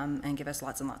enough and give us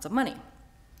lots and lots of money.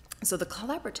 So the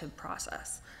collaborative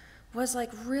process was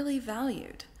like really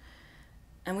valued,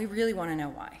 and we really want to know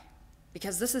why.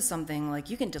 Because this is something like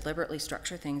you can deliberately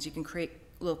structure things, you can create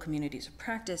little communities of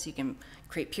practice, you can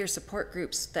create peer support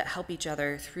groups that help each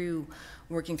other through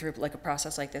working through like a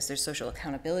process like this. There's social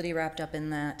accountability wrapped up in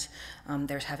that.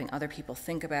 There's having other people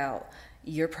think about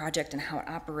your project and how it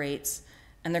operates,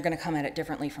 and they're gonna come at it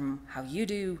differently from how you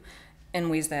do in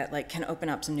ways that like can open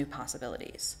up some new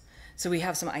possibilities. So we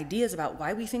have some ideas about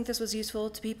why we think this was useful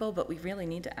to people, but we really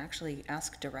need to actually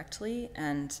ask directly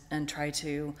and try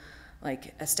to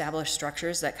like establish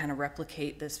structures that kind of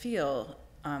replicate this field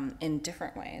in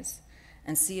different ways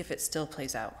and see if it still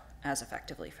plays out as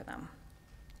effectively for them.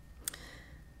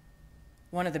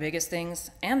 One of the biggest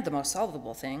things and the most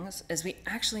solvable things is we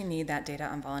actually need that data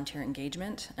on volunteer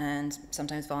engagement and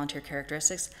sometimes volunteer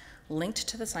characteristics linked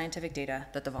to the scientific data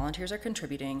that the volunteers are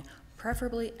contributing,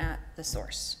 preferably at the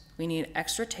source. We need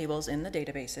extra tables in the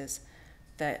databases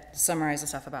that summarize the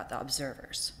stuff about the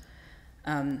observers.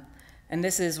 And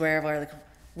this is where we're like,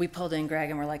 we pulled in Greg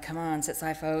and we're like, come on,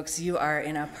 SitSci folks, you are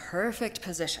in a perfect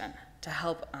position to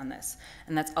help on this.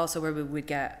 And that's also where we would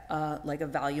get like a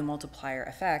value multiplier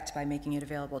effect by making it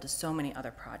available to so many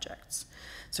other projects.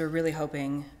 So we're really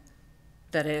hoping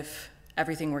that if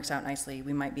everything works out nicely,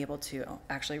 we might be able to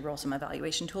actually roll some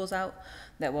evaluation tools out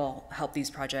that will help these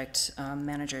project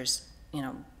managers, you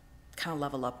know, kind of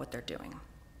level up what they're doing.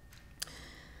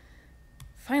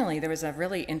 Finally, there was a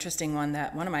really interesting one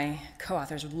that one of my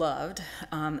co-authors loved,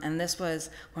 and this was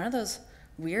one of those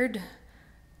weird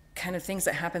kind of things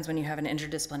that happens when you have an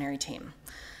interdisciplinary team.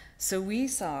 So we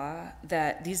saw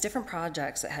that these different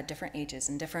projects that had different ages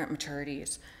and different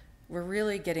maturities were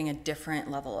really getting a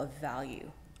different level of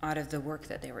value out of the work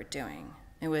that they were doing.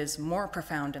 It was more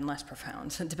profound and less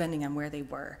profound, depending on where they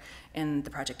were in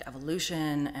the project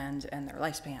evolution and their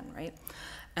lifespan, right?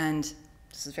 And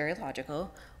this is very logical.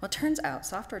 Well, it turns out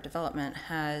software development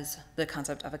has the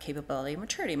concept of a capability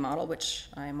maturity model, which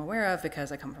I'm aware of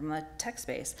because I come from the tech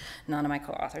space. None of my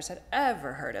co-authors had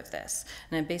ever heard of this.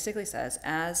 And it basically says,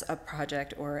 as a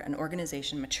project or an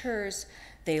organization matures,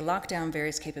 they lock down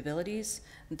various capabilities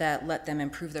that let them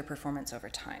improve their performance over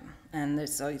time. And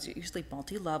there's always usually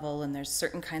multi-level, and there's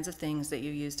certain kinds of things that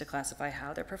you use to classify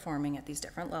how they're performing at these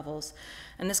different levels.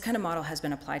 And this kind of model has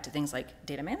been applied to things like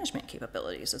data management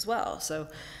capabilities as well. So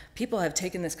people have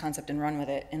taken this concept and run with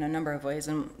it in a number of ways,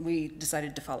 and we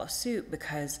decided to follow suit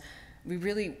because we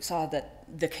really saw that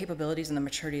the capabilities and the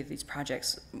maturity of these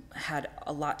projects had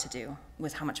a lot to do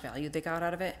with how much value they got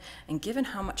out of it, and given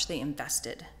how much they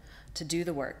invested to do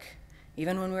the work,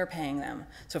 even when we were paying them.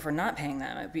 So if we're not paying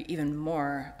them, it'd be even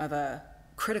more of a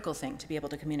critical thing to be able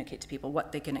to communicate to people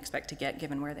what they can expect to get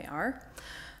given where they are.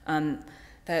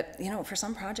 That, you know, for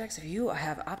some projects, if you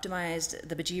have optimized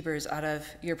the bejeebers out of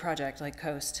your project, like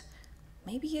Coast,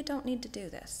 maybe you don't need to do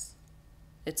this.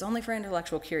 It's only for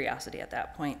intellectual curiosity at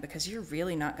that point, because you're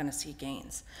really not going to see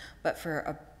gains. But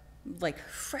for a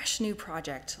fresh new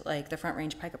project like the Front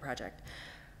Range Pika project,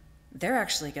 they're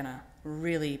actually going to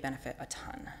really benefit a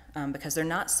ton because they're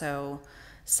not so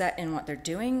set in what they're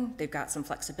doing. They've got some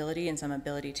flexibility and some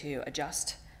ability to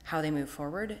adjust how they move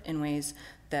forward in ways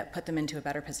that put them into a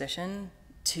better position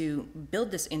to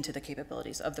build this into the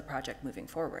capabilities of the project moving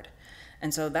forward.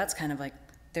 And so that's kind of like,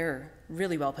 they're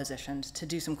really well positioned to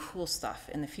do some cool stuff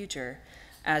in the future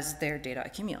as their data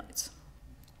accumulates.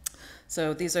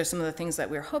 So these are some of the things that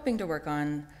we're hoping to work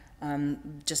on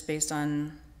just based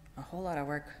on a whole lot of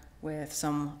work with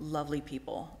some lovely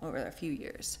people over a few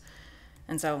years.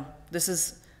 And so this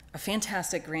is a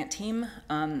fantastic grant team.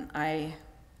 I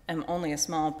am only a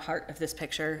small part of this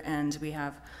picture, and we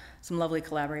have some lovely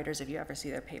collaborators. If you ever see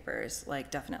their papers,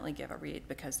 definitely give a read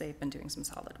because they've been doing some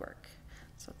solid work.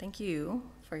 So thank you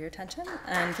for your attention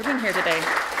and for being here today.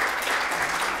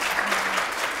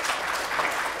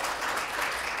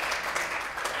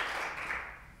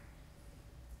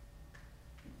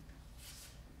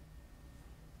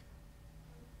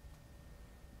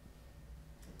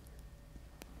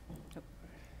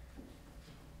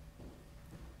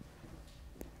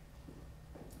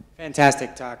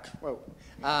 Fantastic talk. Whoa.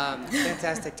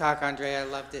 Fantastic talk, Andrea. I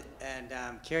loved it. And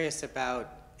I'm curious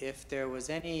about if there was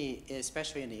any,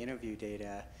 especially in the interview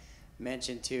data,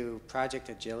 mention to project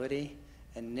agility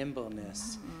and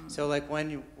nimbleness. So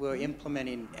when we're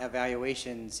implementing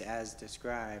evaluations as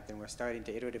described and we're starting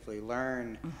to iteratively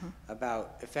learn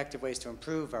about effective ways to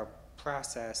improve our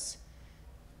process,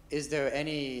 is there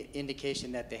any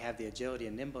indication that they have the agility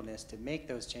and nimbleness to make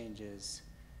those changes?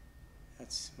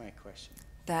 That's my question.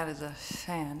 That is a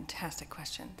fantastic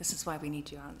question. This is why we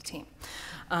need you on the team.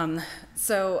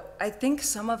 So I think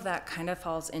some of that kind of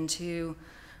falls into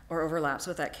or overlaps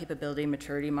with that capability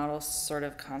maturity model sort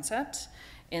of concept,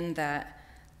 in that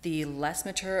the less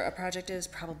mature a project is,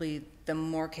 probably the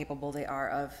more capable they are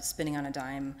of spinning on a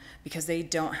dime, because they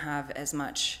don't have as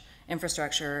much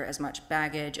infrastructure, as much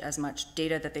baggage, as much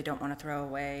data that they don't want to throw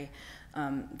away,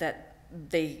 that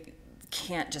they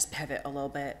can't just pivot a little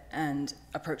bit and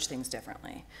approach things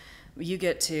differently. You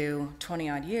get to 20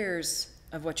 odd years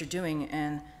of what you're doing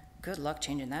and good luck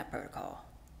changing that protocol.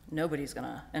 Nobody's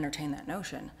gonna entertain that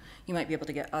notion. You might be able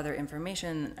to get other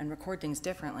information and record things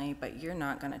differently, but you're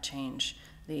not gonna change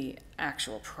the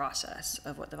actual process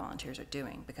of what the volunteers are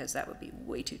doing, because that would be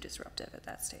way too disruptive at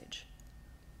that stage.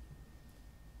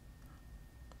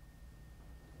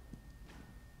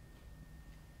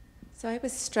 So I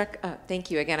was struck, thank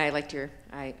you again, I liked it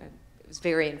was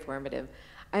very informative.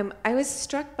 I was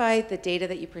struck by the data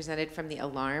that you presented from the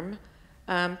ALARM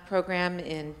program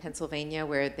in Pennsylvania,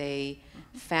 where they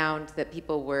found that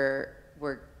people were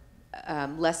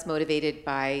less motivated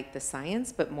by the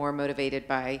science, but more motivated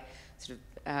by sort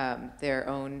of their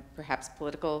own perhaps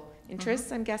political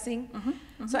interests, I'm guessing.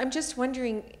 So I'm just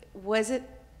wondering, was it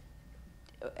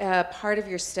part of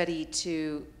your study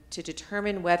to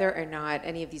determine whether or not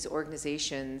any of these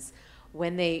organizations,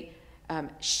 when they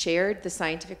shared the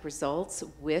scientific results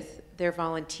with their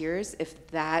volunteers, if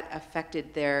that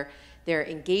affected their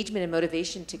engagement and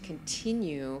motivation to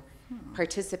continue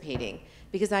participating?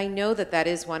 Because I know that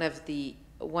is one of the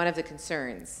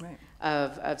concerns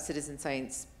of citizen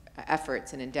science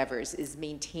efforts and endeavors, is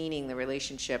maintaining the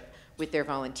relationship with their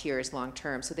volunteers long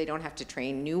term, so they don't have to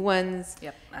train new ones.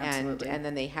 Yep, absolutely. And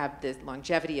then they have the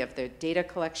longevity of their data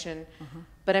collection.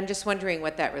 But I'm just wondering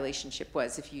what that relationship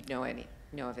was, if you know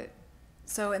of it.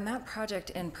 So in that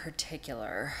project in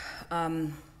particular,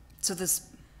 so this,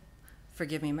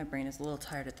 forgive me, my brain is a little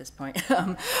tired at this point.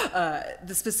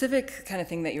 The specific kind of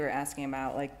thing that you were asking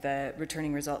about, like the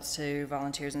returning results to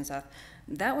volunteers and stuff,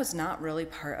 that was not really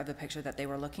part of the picture that they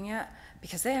were looking at,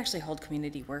 because they actually hold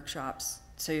community workshops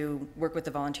to work with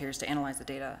the volunteers to analyze the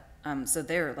data. So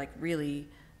they're like really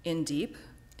in deep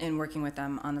in working with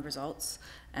them on the results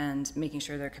and making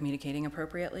sure they're communicating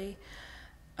appropriately.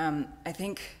 I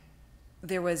think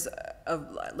there was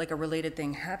a related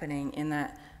thing happening in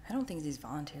that I don't think these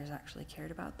volunteers actually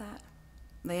cared about that.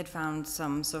 They had found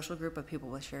some social group of people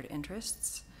with shared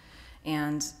interests,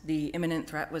 and the imminent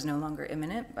threat was no longer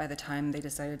imminent by the time they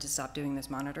decided to stop doing this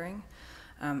monitoring.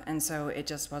 And so it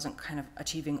just wasn't kind of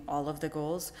achieving all of the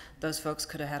goals. Those folks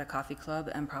could have had a coffee club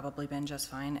and probably been just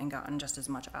fine and gotten just as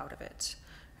much out of it,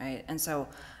 right? And so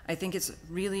I think it's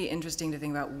really interesting to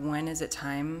think about when is it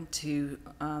time to,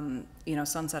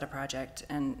 sunset a project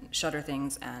and shutter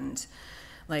things and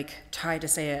like try to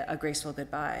say a graceful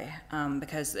goodbye,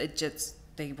 because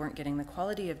they weren't getting the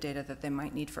quality of data that they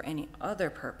might need for any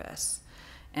other purpose.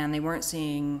 And they weren't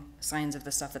seeing signs of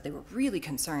the stuff that they were really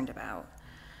concerned about.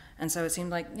 And so it seemed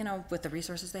like, with the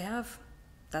resources they have,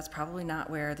 that's probably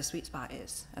not where the sweet spot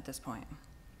is at this point.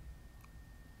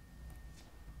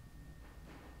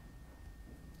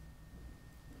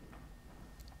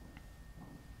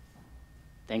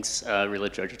 Thanks, really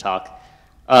enjoyed your talk.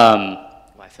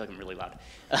 I feel like I'm really loud.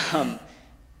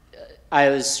 I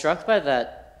was struck by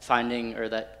that finding,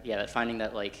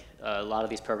 that like a lot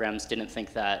of these programs didn't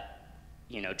think that,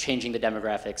 changing the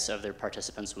demographics of their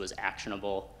participants was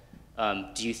actionable.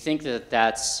 Do you think that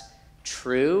that's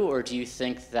true, or do you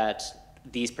think that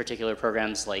these particular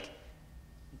programs, like,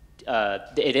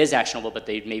 it is actionable, but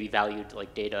they maybe valued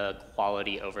like data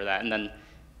quality over that? And then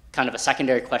kind of a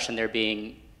secondary question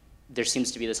there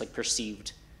seems to be this like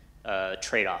perceived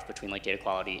trade-off between like data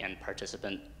quality and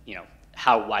participant,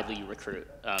 how widely you recruit.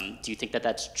 Do you think that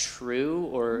that's true,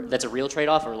 or that's a real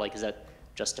trade-off, or like is that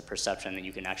just a perception and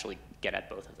you can actually get at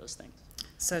both of those things?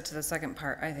 So to the second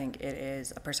part, I think it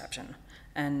is a perception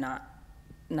and not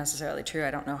necessarily true.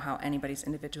 I don't know how anybody's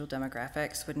individual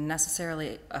demographics would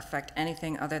necessarily affect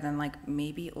anything other than like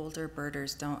maybe older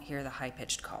birders don't hear the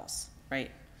high-pitched calls,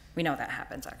 right? We know that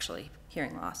happens actually,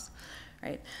 hearing loss.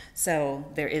 Right? So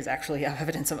there is actually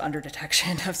evidence of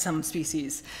underdetection of some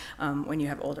species when you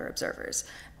have older observers.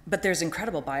 But there's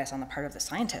incredible bias on the part of the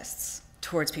scientists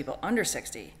towards people under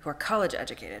 60 who are college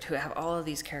educated, who have all of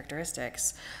these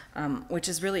characteristics, which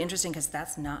is really interesting because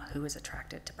that's not who is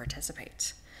attracted to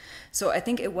participate. So I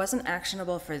think it wasn't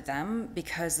actionable for them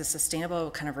because the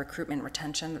sustainable kind of recruitment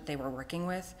retention that they were working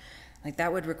with, like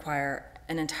that would require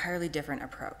an entirely different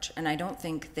approach. And I don't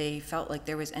think they felt like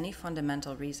there was any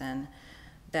fundamental reason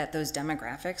that those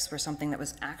demographics were something that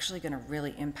was actually going to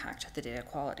really impact the data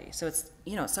quality. So it's,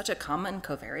 such a common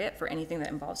covariate for anything that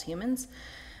involves humans,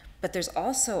 but there's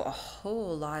also a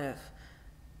whole lot of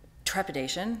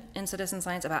trepidation in citizen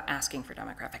science about asking for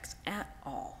demographics at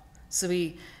all. So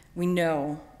we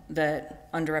know that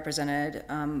underrepresented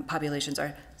populations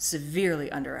are severely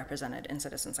underrepresented in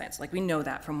citizen science. Like we know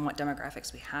that from what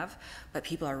demographics we have, but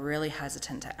people are really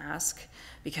hesitant to ask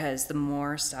because the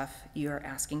more stuff you're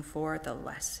asking for, the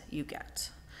less you get.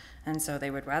 And so they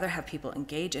would rather have people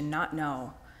engage and not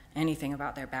know anything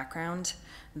about their background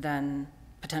than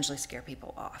potentially scare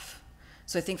people off.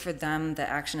 So I think for them, the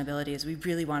actionability is we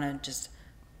really want to just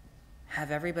have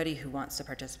everybody who wants to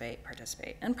participate.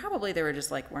 And probably they were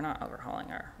just like, we're not overhauling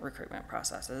our recruitment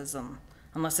processes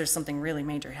unless there's something really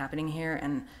major happening here,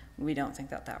 and we don't think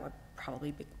that that would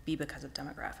probably be because of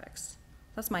demographics.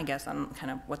 That's my guess on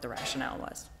kind of what the rationale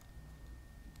was.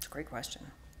 It's a great question.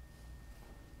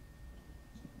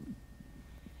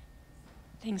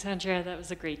 Thanks, Andrea. That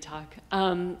was a great talk.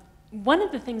 One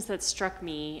of the things that struck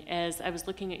me as I was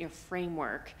looking at your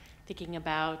framework, thinking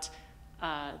about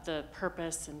the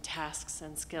purpose and tasks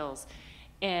and skills,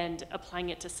 and applying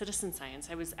it to citizen science,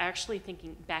 I was actually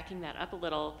thinking, backing that up a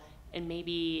little, and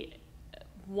maybe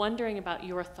wondering about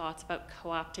your thoughts about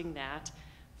co-opting that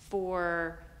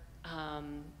for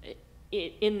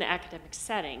in the academic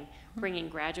setting, bringing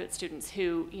graduate students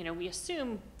who, we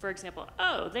assume, for example,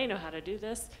 oh, they know how to do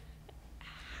this.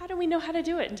 How do we know how to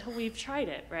do it until we've tried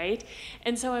it, right?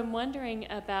 And so I'm wondering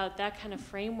about that kind of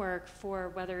framework for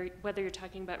whether you're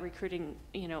talking about recruiting,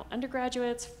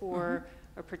 undergraduates for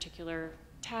a particular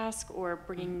task, or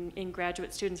bringing in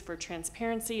graduate students for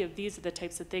transparency of these are the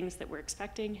types of things that we're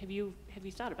expecting. Have you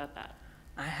thought about that?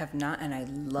 I have not, and I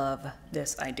love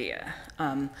this idea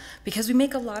because we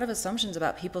make a lot of assumptions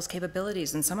about people's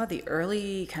capabilities, and some of the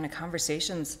early kind of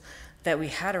conversations that we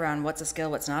had around what's a skill,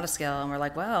 what's not a skill, and we're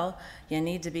like, well, you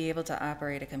need to be able to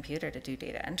operate a computer to do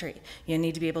data entry. You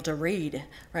need to be able to read,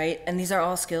 right? And these are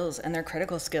all skills, and they're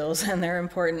critical skills, and they're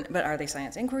important, but are they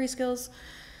science inquiry skills?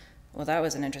 Well, that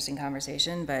was an interesting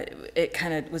conversation, but it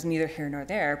kind of was neither here nor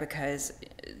there, because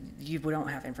you don't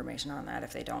have information on that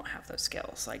if they don't have those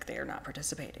skills, like they are not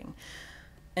participating.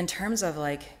 In terms of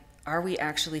like, are we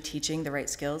actually teaching the right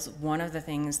skills? One of the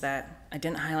things that I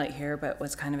didn't highlight here, but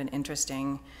was kind of an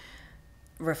interesting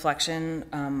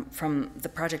reflection from the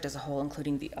project as a whole,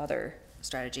 including the other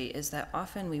strategy, is that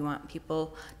often we want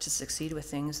people to succeed with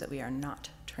things that we are not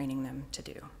training them to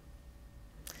do,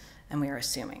 and we are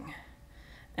assuming.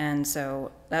 And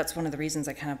so that's one of the reasons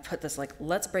I kind of put this, like,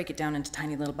 let's break it down into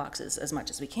tiny little boxes as much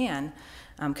as we can,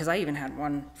 because I even had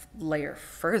one layer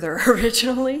further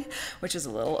originally, which is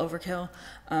a little overkill,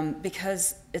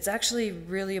 because it's actually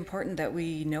really important that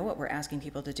we know what we're asking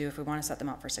people to do if we want to set them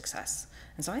up for success.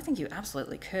 And so I think you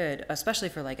absolutely could, especially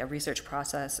for like a research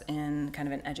process in kind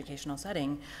of an educational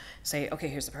setting, say, okay,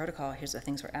 here's the protocol, here's the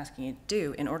things we're asking you to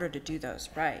do. In order to do those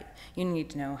right, you need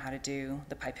to know how to do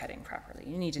the pipetting properly.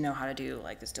 You need to know how to do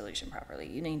like this dilution properly.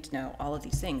 You need to know all of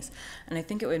these things. And I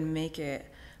think it would make it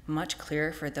much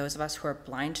clearer for those of us who are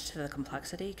blind to the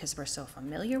complexity, because we're so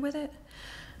familiar with it,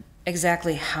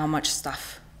 exactly how much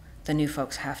stuff the new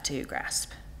folks have to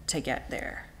grasp to get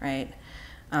there, right?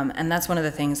 And that's one of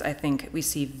the things I think we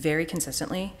see very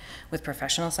consistently with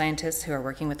professional scientists who are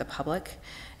working with the public,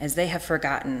 is they have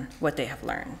forgotten what they have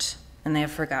learned, and they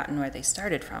have forgotten where they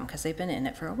started from, because they've been in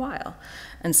it for a while.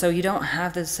 And so you don't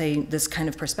have this kind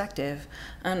of perspective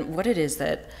on what it is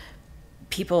that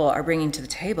people are bringing to the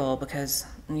table, because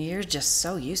you're just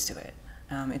so used to it.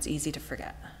 It's easy to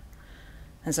forget.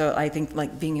 And so I think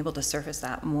like being able to surface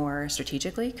that more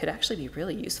strategically could actually be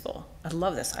really useful. I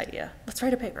love this idea. Let's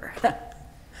write a paper.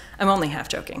 I'm only half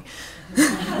joking.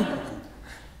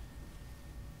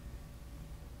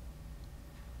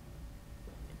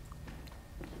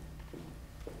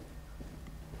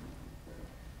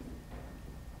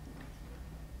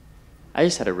 I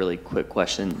just had a really quick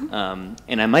question,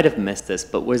 and I might have missed this,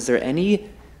 but were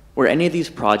any of these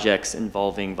projects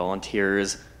involving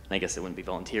volunteers? And I guess it wouldn't be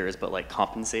volunteers, but like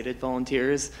compensated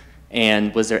volunteers.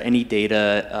 And was there any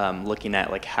data looking at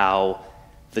like how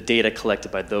the data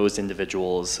collected by those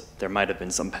individuals, there might have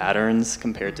been some patterns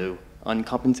compared to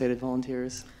uncompensated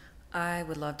volunteers? I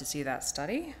would love to see that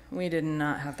study. We did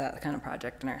not have that kind of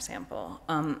project in our sample.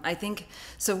 I think,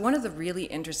 so one of the really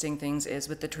interesting things is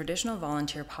with the traditional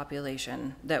volunteer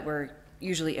population that we're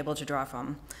usually able to draw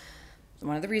from,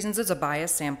 one of the reasons it's a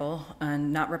biased sample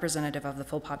and not representative of the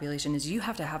full population is you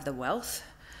have to have the wealth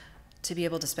to be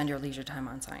able to spend your leisure time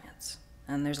on science.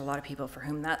 And there's a lot of people for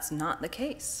whom that's not the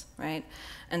case, right?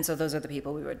 And so those are the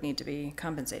people we would need to be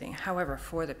compensating. However,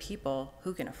 for the people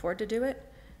who can afford to do it,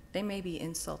 they may be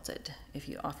insulted if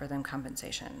you offer them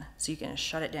compensation. So you can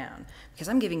shut it down, because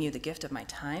I'm giving you the gift of my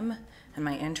time and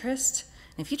my interest.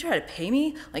 And if you try to pay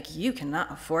me, like, you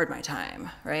cannot afford my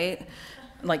time, right?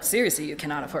 Like, seriously, you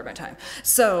cannot afford my time.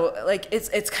 So like,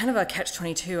 it's kind of a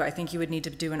catch-22. I think you would need to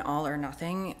do an all or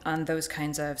nothing on those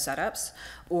kinds of setups,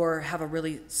 or have a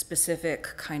really specific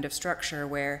kind of structure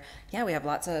where, yeah, we have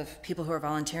lots of people who are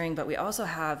volunteering, but we also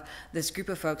have this group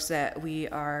of folks that we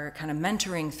are kind of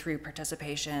mentoring through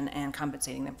participation and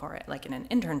compensating them for it, like in an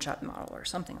internship model or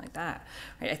something like that,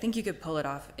 right? I think you could pull it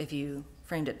off if you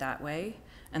framed it that way,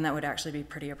 and that would actually be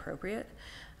pretty appropriate.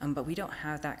 But we don't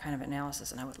have that kind of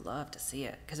analysis, and I would love to see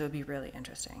it, because it would be really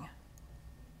interesting.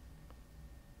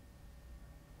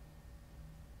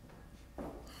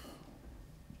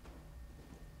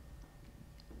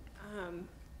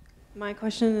 My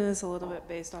question is a little bit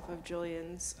based off of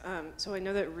Julian's. So I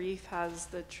know that Reef has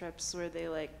the trips where they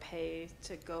like pay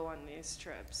to go on these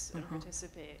trips and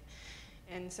participate.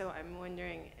 And so I'm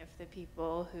wondering if the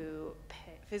people who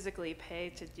physically pay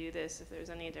to do this, if there's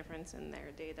any difference in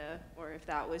their data, or if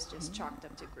that was just chalked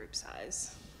up to group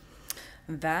size.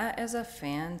 That is a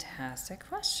fantastic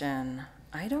question.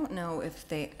 I don't know if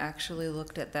they actually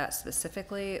looked at that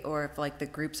specifically, or if like the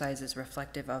group size is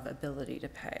reflective of ability to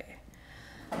pay.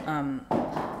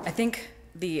 I think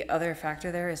the other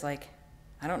factor there is like,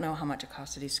 I don't know how much it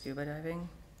costs to do scuba diving.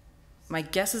 My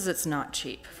guess is it's not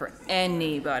cheap for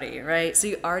anybody, right? So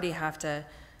you already have to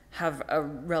have a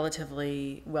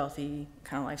relatively wealthy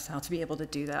kind of lifestyle to be able to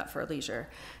do that for leisure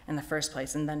in the first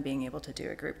place, and then being able to do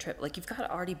a group trip. Like, you've got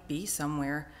to already be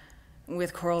somewhere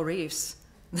with coral reefs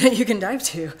that you can dive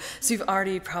to. So you've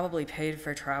already probably paid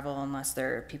for travel, unless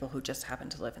they're people who just happen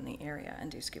to live in the area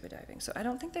and do scuba diving. So I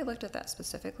don't think they looked at that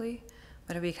specifically,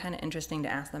 but it'd be kind of interesting to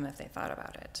ask them if they thought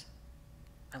about it.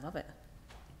 I love it.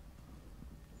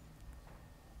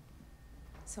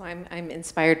 So I'm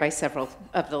inspired by several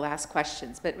of the last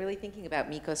questions, but really thinking about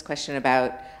Miko's question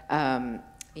about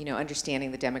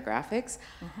understanding the demographics.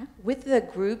 With the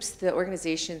groups, the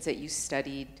organizations that you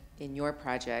studied, in your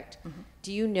project.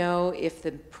 Do you know if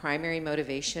the primary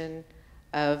motivation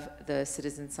of the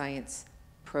citizen science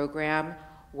program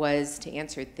was to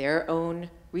answer their own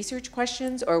research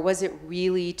questions, or was it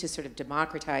really to sort of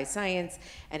democratize science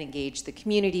and engage the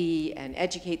community and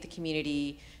educate the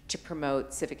community to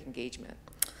promote civic engagement?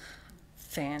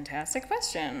 Fantastic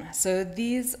question. So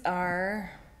these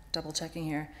are, double checking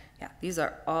here, yeah, these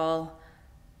are all,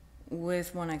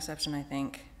 with one exception I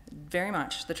think, very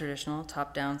much the traditional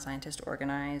top-down scientist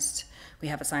organized, we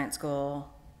have a science goal,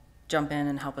 jump in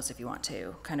and help us if you want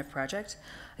to kind of project.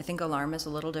 I think Alarm is a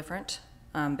little different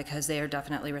because they are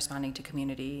definitely responding to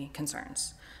community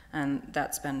concerns. And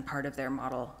that's been part of their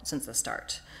model since the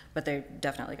start. But they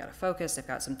definitely got a focus. They've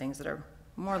got some things that are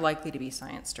more likely to be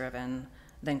science-driven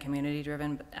than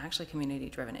community-driven, but actually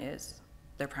community-driven is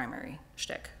their primary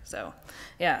shtick. So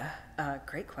yeah,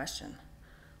 great question.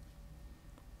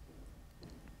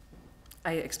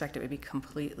 I expect it would be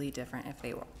completely different if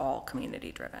they were all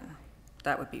community-driven.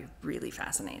 That would be really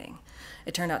fascinating.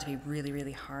 It turned out to be really,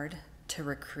 really hard to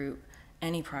recruit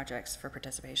any projects for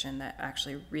participation that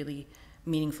actually really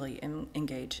meaningfully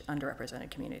engage underrepresented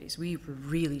communities. We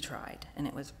really tried, and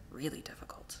it was really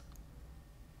difficult.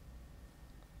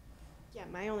 Yeah,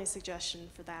 my only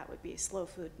suggestion for that would be slow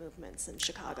food movements in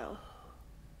Chicago.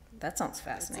 That sounds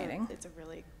fascinating. It's a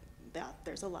really, yeah,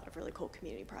 there's a lot of really cool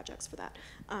community projects for that.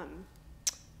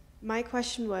 My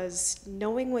question was,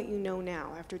 knowing what you know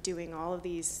now, after doing all of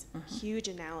these huge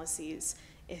analyses,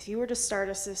 if you were to start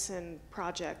a citizen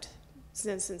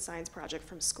science project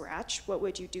from scratch, what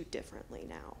would you do differently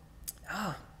now?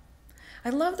 Oh,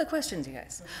 I love the questions, you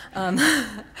guys.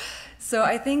 So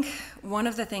I think one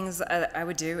of the things I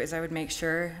would do is I would make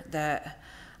sure that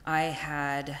I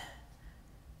had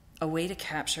a way to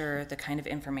capture the kind of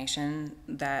information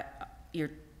that your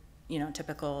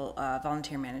typical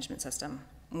volunteer management system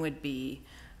would be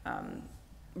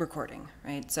recording,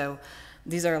 right? So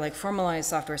these are like formalized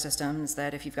software systems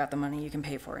that if you've got the money you can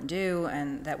pay for and do,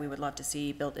 and that we would love to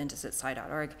see built into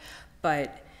citsci.org,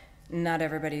 but not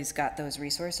everybody's got those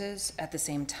resources. At the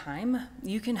same time,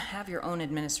 you can have your own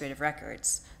administrative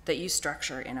records that you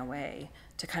structure in a way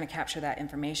to kind of capture that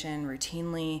information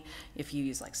routinely. If you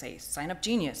use, like, say, Sign Up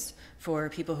Genius for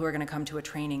people who are going to come to a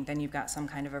training, then you've got some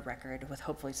kind of a record with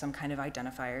hopefully some kind of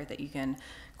identifier that you can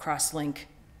cross-link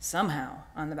somehow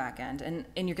on the back end. And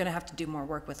you're going to have to do more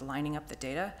work with lining up the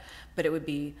data, but it would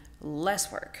be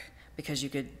less work because you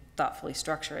could thoughtfully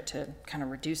structure it to kind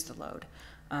of reduce the load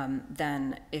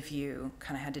than if you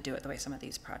kind of had to do it the way some of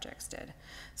these projects did.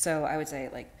 So I would say,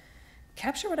 like,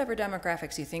 capture whatever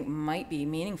demographics you think might be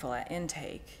meaningful at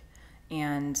intake,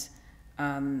 and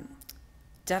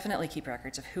definitely keep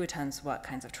records of who attends what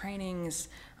kinds of trainings,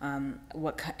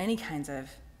 any kinds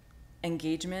of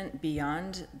engagement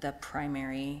beyond the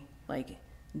primary, like,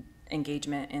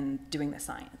 engagement in doing the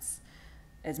science.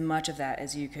 As much of that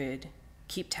as you could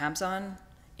keep tabs on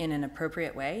in an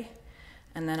appropriate way,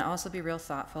 and then also be real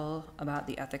thoughtful about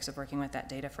the ethics of working with that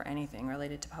data for anything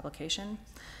related to publication.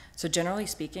 So generally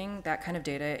speaking, that kind of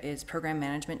data is program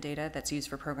management data that's used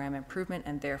for program improvement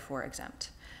and therefore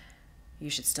exempt. You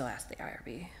should still ask the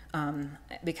IRB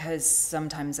because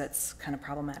sometimes that's kind of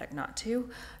problematic not to,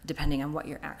 depending on what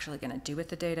you're actually going to do with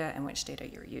the data and which data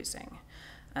you're using.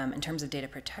 In terms of data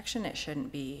protection, it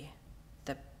shouldn't be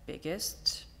the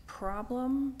biggest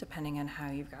problem, depending on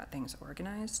how you've got things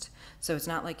organized. So it's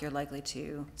not like you're likely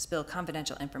to spill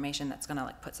confidential information that's going to,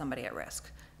 like, put somebody at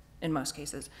risk. In most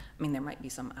cases, I mean, there might be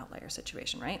some outlier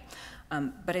situation, right?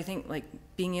 But I think, like,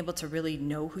 being able to really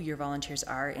know who your volunteers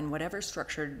are in whatever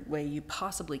structured way you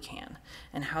possibly can,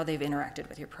 and how they've interacted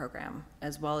with your program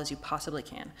as well as you possibly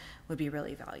can, would be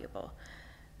really valuable.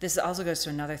 This also goes to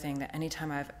another thing, that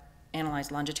anytime I've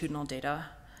analyzed longitudinal data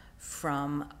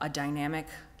from a dynamic,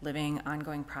 living,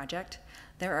 ongoing project,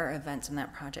 there are events in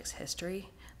that project's history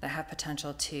that have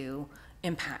potential to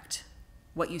impact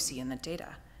what you see in the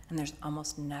data. And there's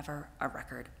almost never a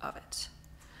record of it.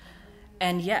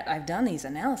 And yet I've done these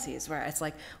analyses where it's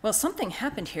like, well, something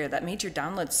happened here that made your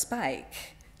download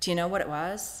spike. Do you know what it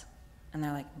was? And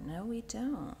they're like, no, we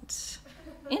don't.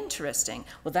 Interesting.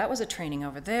 Well, that was a training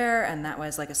over there, and that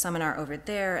was like a seminar over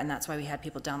there, and that's why we had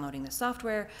people downloading the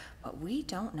software, but we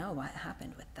don't know what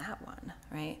happened with that one,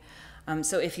 right?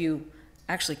 So if you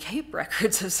actually keep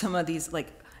records of some of these, like,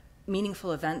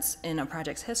 meaningful events in a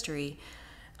project's history,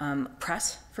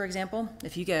 press, for example,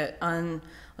 if you get on,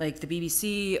 like, the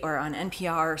BBC or on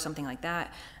NPR or something like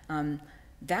that,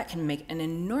 that can make an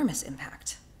enormous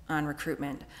impact on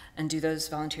recruitment? And do those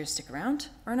volunteers stick around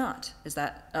or not? Is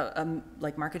that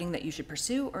like marketing that you should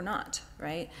pursue or not,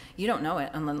 right? You don't know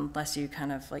it unless you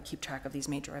kind of like keep track of these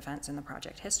major events in the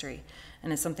project history.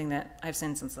 And it's something that I've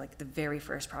seen since like the very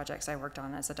first projects I worked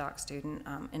on as a doc student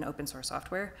in open source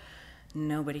software.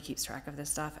 Nobody keeps track of this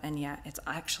stuff, and yet it's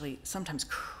actually sometimes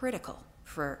critical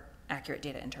for accurate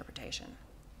data interpretation.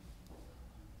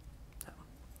 So,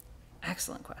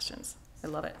 excellent questions. I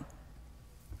love it.